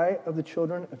 behold, the cry of the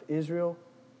children of Israel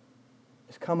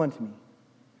is come unto me.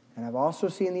 And I've also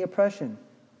seen the oppression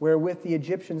wherewith the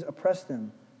Egyptians oppressed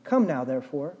them. Come now,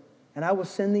 therefore, and I will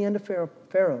send thee unto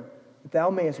Pharaoh, that thou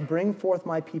mayest bring forth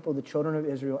my people, the children of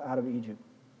Israel, out of Egypt.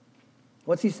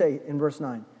 What's he say in verse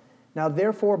 9? Now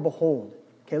therefore, behold.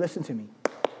 Okay, listen to me.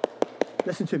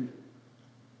 Listen to me.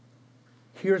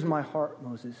 Here's my heart,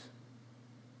 Moses.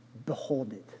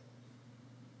 Behold it.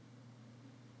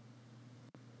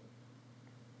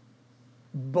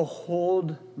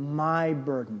 Behold my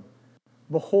burden.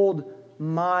 Behold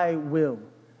my will.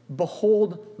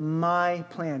 Behold my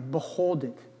plan. Behold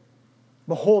it.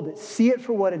 Behold it. See it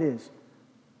for what it is.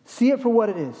 See it for what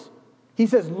it is. He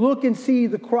says, look and see,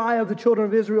 the cry of the children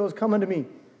of Israel has come unto me.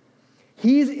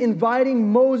 He's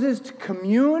inviting Moses to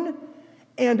commune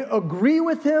and agree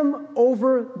with him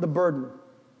over the burden.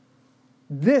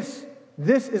 This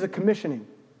is a commissioning,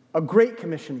 a great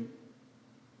commissioning.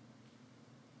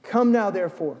 Come now,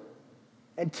 therefore,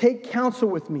 and take counsel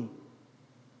with me.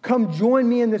 Come join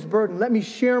me in this burden. Let me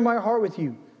share my heart with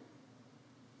you.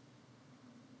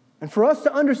 And for us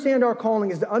to understand our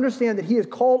calling is to understand that he has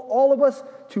called all of us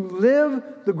to live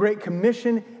the Great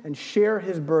Commission and share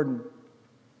his burden.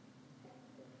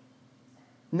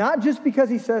 Not just because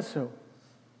he says so,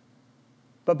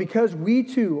 but because we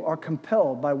too are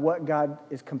compelled by what God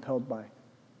is compelled by.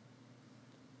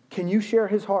 Can you share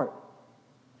his heart?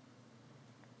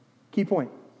 Key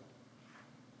point.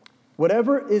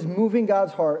 Whatever is moving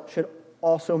God's heart should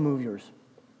also move yours.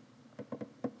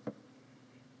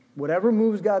 Whatever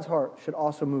moves God's heart should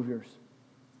also move yours.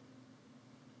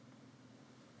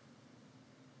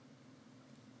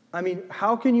 I mean,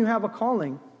 how can you have a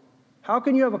calling? How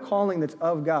can you have a calling that's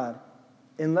of God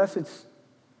unless it's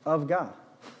of God?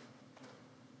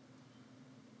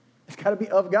 It's got to be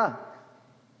of God.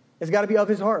 It's got to be of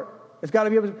his heart. It's got to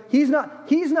be of his... He's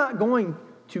not going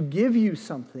to give you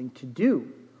something to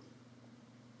do.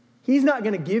 He's not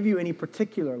going to give you any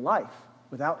particular life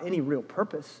without any real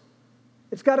purpose.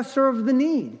 It's got to serve the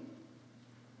need.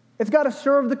 It's got to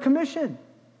serve the commission.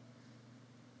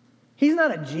 He's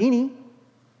not a genie.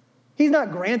 He's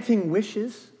not granting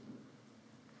wishes.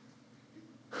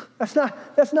 That's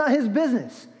not his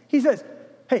business. He says,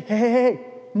 hey,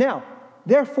 now,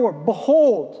 therefore,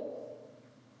 behold.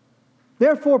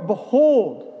 Therefore,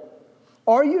 behold.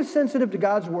 Are you sensitive to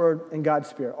God's word and God's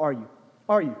spirit? Are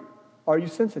you? Are you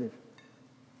sensitive?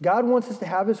 God wants us to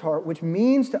have his heart, which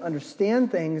means to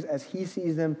understand things as he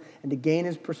sees them and to gain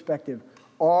his perspective.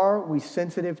 Are we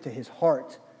sensitive to his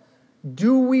heart?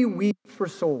 Do we weep for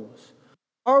souls?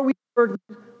 Are we burdened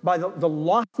by the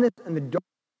lostness and the dark?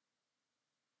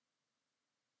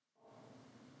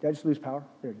 Did I just lose power?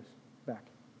 There it is. Back.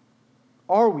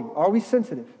 Are we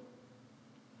sensitive?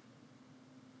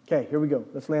 Okay, here we go.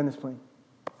 Let's land this plane.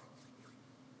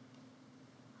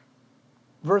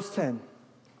 Verse 10.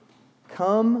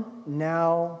 Come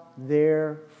now,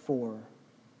 therefore.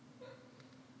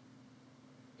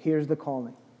 Here's the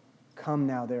calling. Come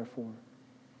now, therefore.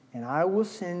 And I will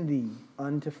send thee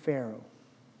unto Pharaoh.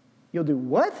 You'll do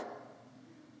what?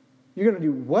 You're going to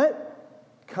do what?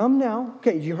 Come now.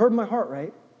 Okay, you heard my heart,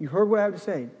 right? You heard what I have to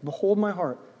say. Behold my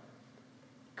heart.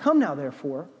 Come now,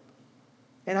 therefore,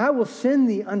 and I will send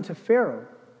thee unto Pharaoh,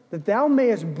 that thou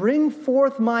mayest bring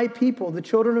forth my people, the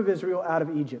children of Israel, out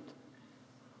of Egypt.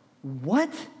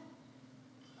 What?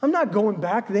 I'm not going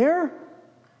back there.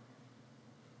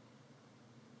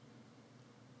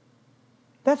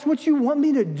 That's what you want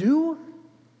me to do?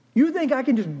 You think I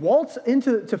can just waltz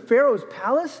into Pharaoh's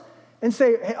palace and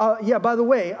say, hey, yeah, by the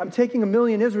way, I'm taking 1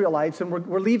 million Israelites and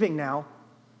we're leaving now.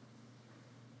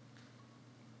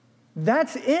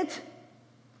 That's it?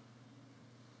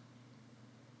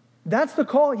 That's the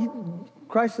call.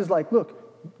 Christ is like,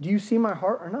 look, do you see my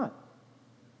heart or not?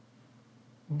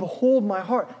 Behold my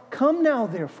heart. Come now,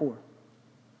 therefore.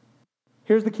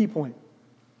 Here's the key point.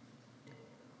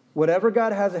 Whatever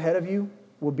God has ahead of you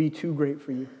will be too great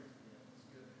for you.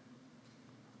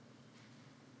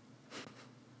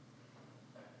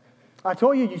 I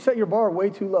told you, you set your bar way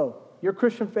too low. Your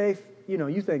Christian faith,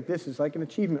 you think this is like an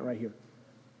achievement right here.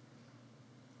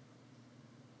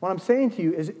 What I'm saying to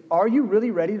you is, are you really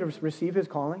ready to receive his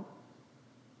calling?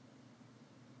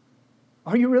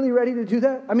 Are you really ready to do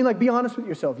that? I mean, be honest with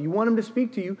yourself. You want him to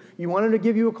speak to you. You want him to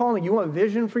give you a calling. You want a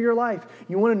vision for your life.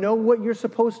 You want to know what you're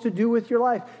supposed to do with your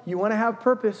life. You want to have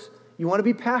purpose. You want to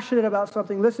be passionate about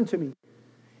something. Listen to me.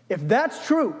 If that's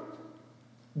true,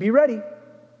 be ready.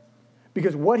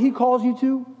 Because what he calls you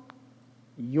to,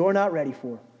 you're not ready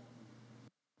for.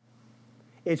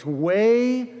 It's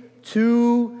way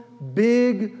too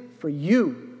big for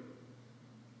you.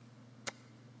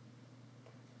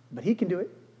 But he can do it.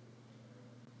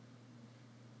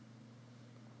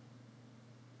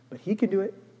 But he can do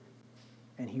it,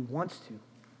 and he wants to.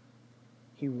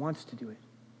 He wants to do it.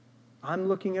 I'm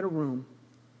looking at a room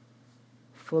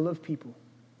full of people.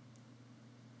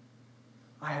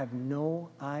 I have no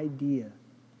idea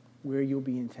where you'll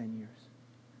be in 10 years.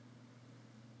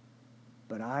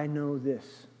 But I know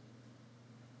this.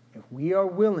 If we are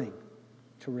willing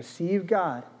to receive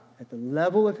God at the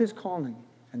level of his calling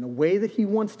and the way that he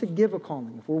wants to give a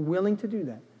calling, if we're willing to do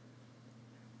that,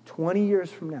 20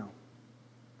 years from now,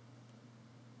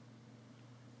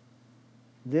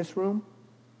 this room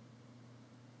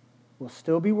will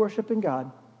still be worshiping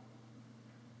God,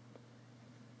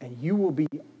 and you will be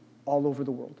all over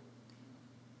the world.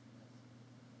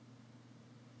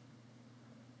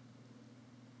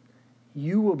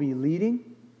 You will be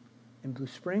leading in Blue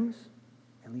Springs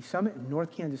and Lee Summit and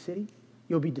North Kansas City.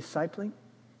 You'll be discipling.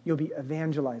 You'll be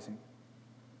evangelizing.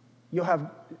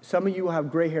 Some of you will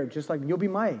have gray hair, just like you'll be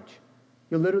my age.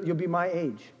 You'll be my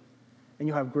age, and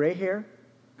you'll have gray hair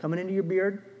coming into your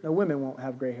beard. No, women won't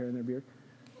have gray hair in their beard.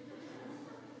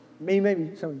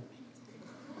 Maybe some.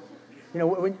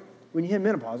 When you hit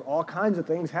menopause, all kinds of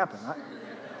things happen.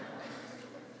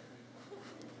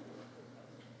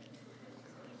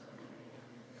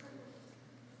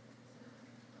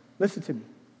 Listen to me.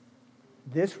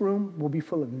 This room will be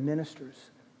full of ministers,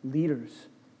 leaders,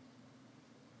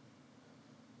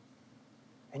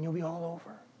 and you'll be all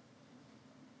over.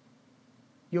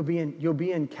 You'll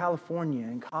be in California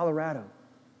and Colorado.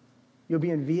 You'll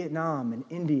be in Vietnam and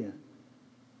India.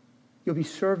 You'll be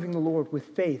serving the Lord with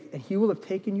faith, and he will have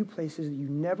taken you places that you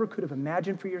never could have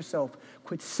imagined for yourself.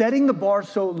 Quit setting the bar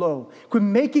so low. Quit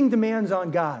making demands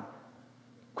on God.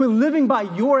 Quit living by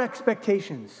your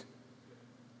expectations.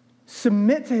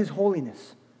 Submit to his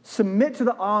holiness. Submit to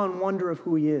the awe and wonder of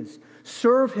who he is.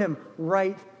 Serve him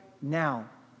right now.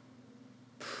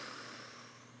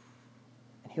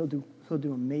 And he'll do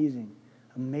amazing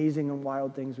and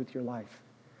wild things with your life.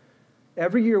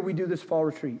 Every year we do this fall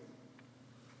retreat.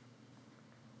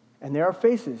 And there are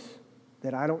faces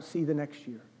that I don't see the next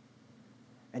year.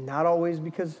 And not always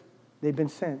because they've been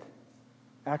sent.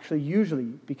 Actually,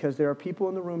 usually because there are people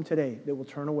in the room today that will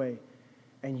turn away.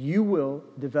 And you will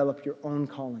develop your own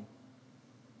calling.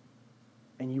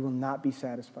 And you will not be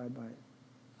satisfied by it.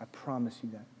 I promise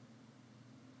you that.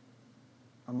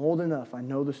 I'm old enough. I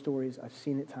know the stories. I've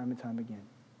seen it time and time again.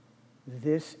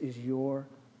 This is your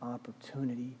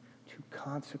opportunity to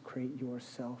consecrate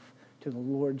yourself to the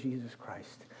Lord Jesus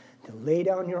Christ. To lay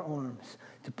down your arms,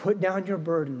 to put down your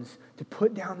burdens, to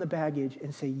put down the baggage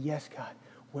and say, yes, God,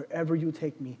 wherever you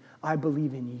take me, I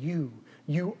believe in you.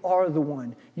 You are the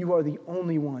one. You are the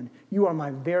only one. You are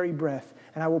my very breath,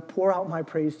 and I will pour out my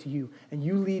praise to you, and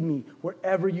you lead me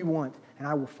wherever you want, and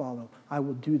I will follow. I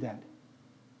will do that.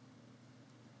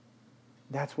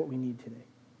 That's what we need today.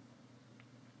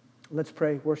 Let's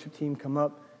pray. Worship team, come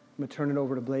up. I'm going to turn it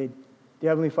over to Blade. Dear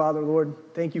Heavenly Father, Lord,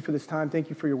 thank you for this time. Thank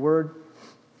you for your word.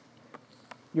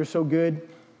 You're so good.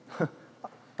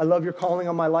 I love your calling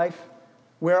on my life.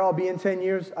 Where I'll be in 10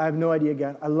 years, I have no idea,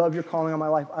 God. I love your calling on my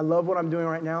life. I love what I'm doing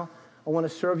right now. I want to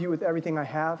serve you with everything I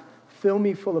have. Fill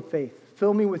me full of faith.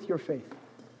 Fill me with your faith.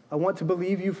 I want to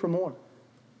believe you for more.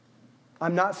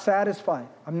 I'm not satisfied.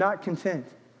 I'm not content.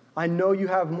 I know you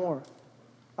have more.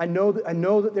 I know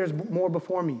that there's more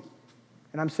before me.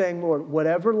 And I'm saying, Lord,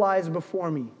 whatever lies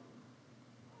before me,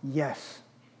 yes.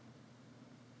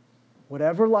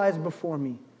 Whatever lies before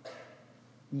me,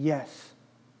 Yes.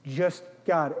 Just,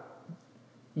 God,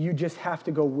 you just have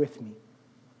to go with me.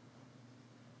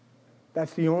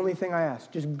 That's the only thing I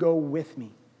ask. Just go with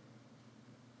me.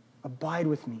 Abide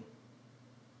with me.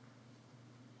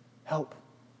 Help.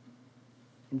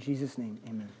 In Jesus' name,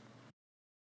 amen.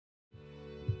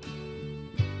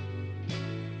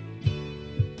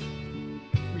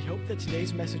 We hope that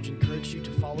today's message encouraged you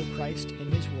to follow Christ in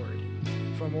His Word.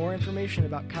 For more information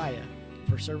about Kaya,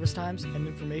 for service times, and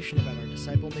information about our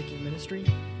disciple-making ministry,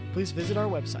 please visit our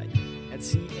website at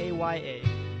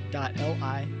caya.live.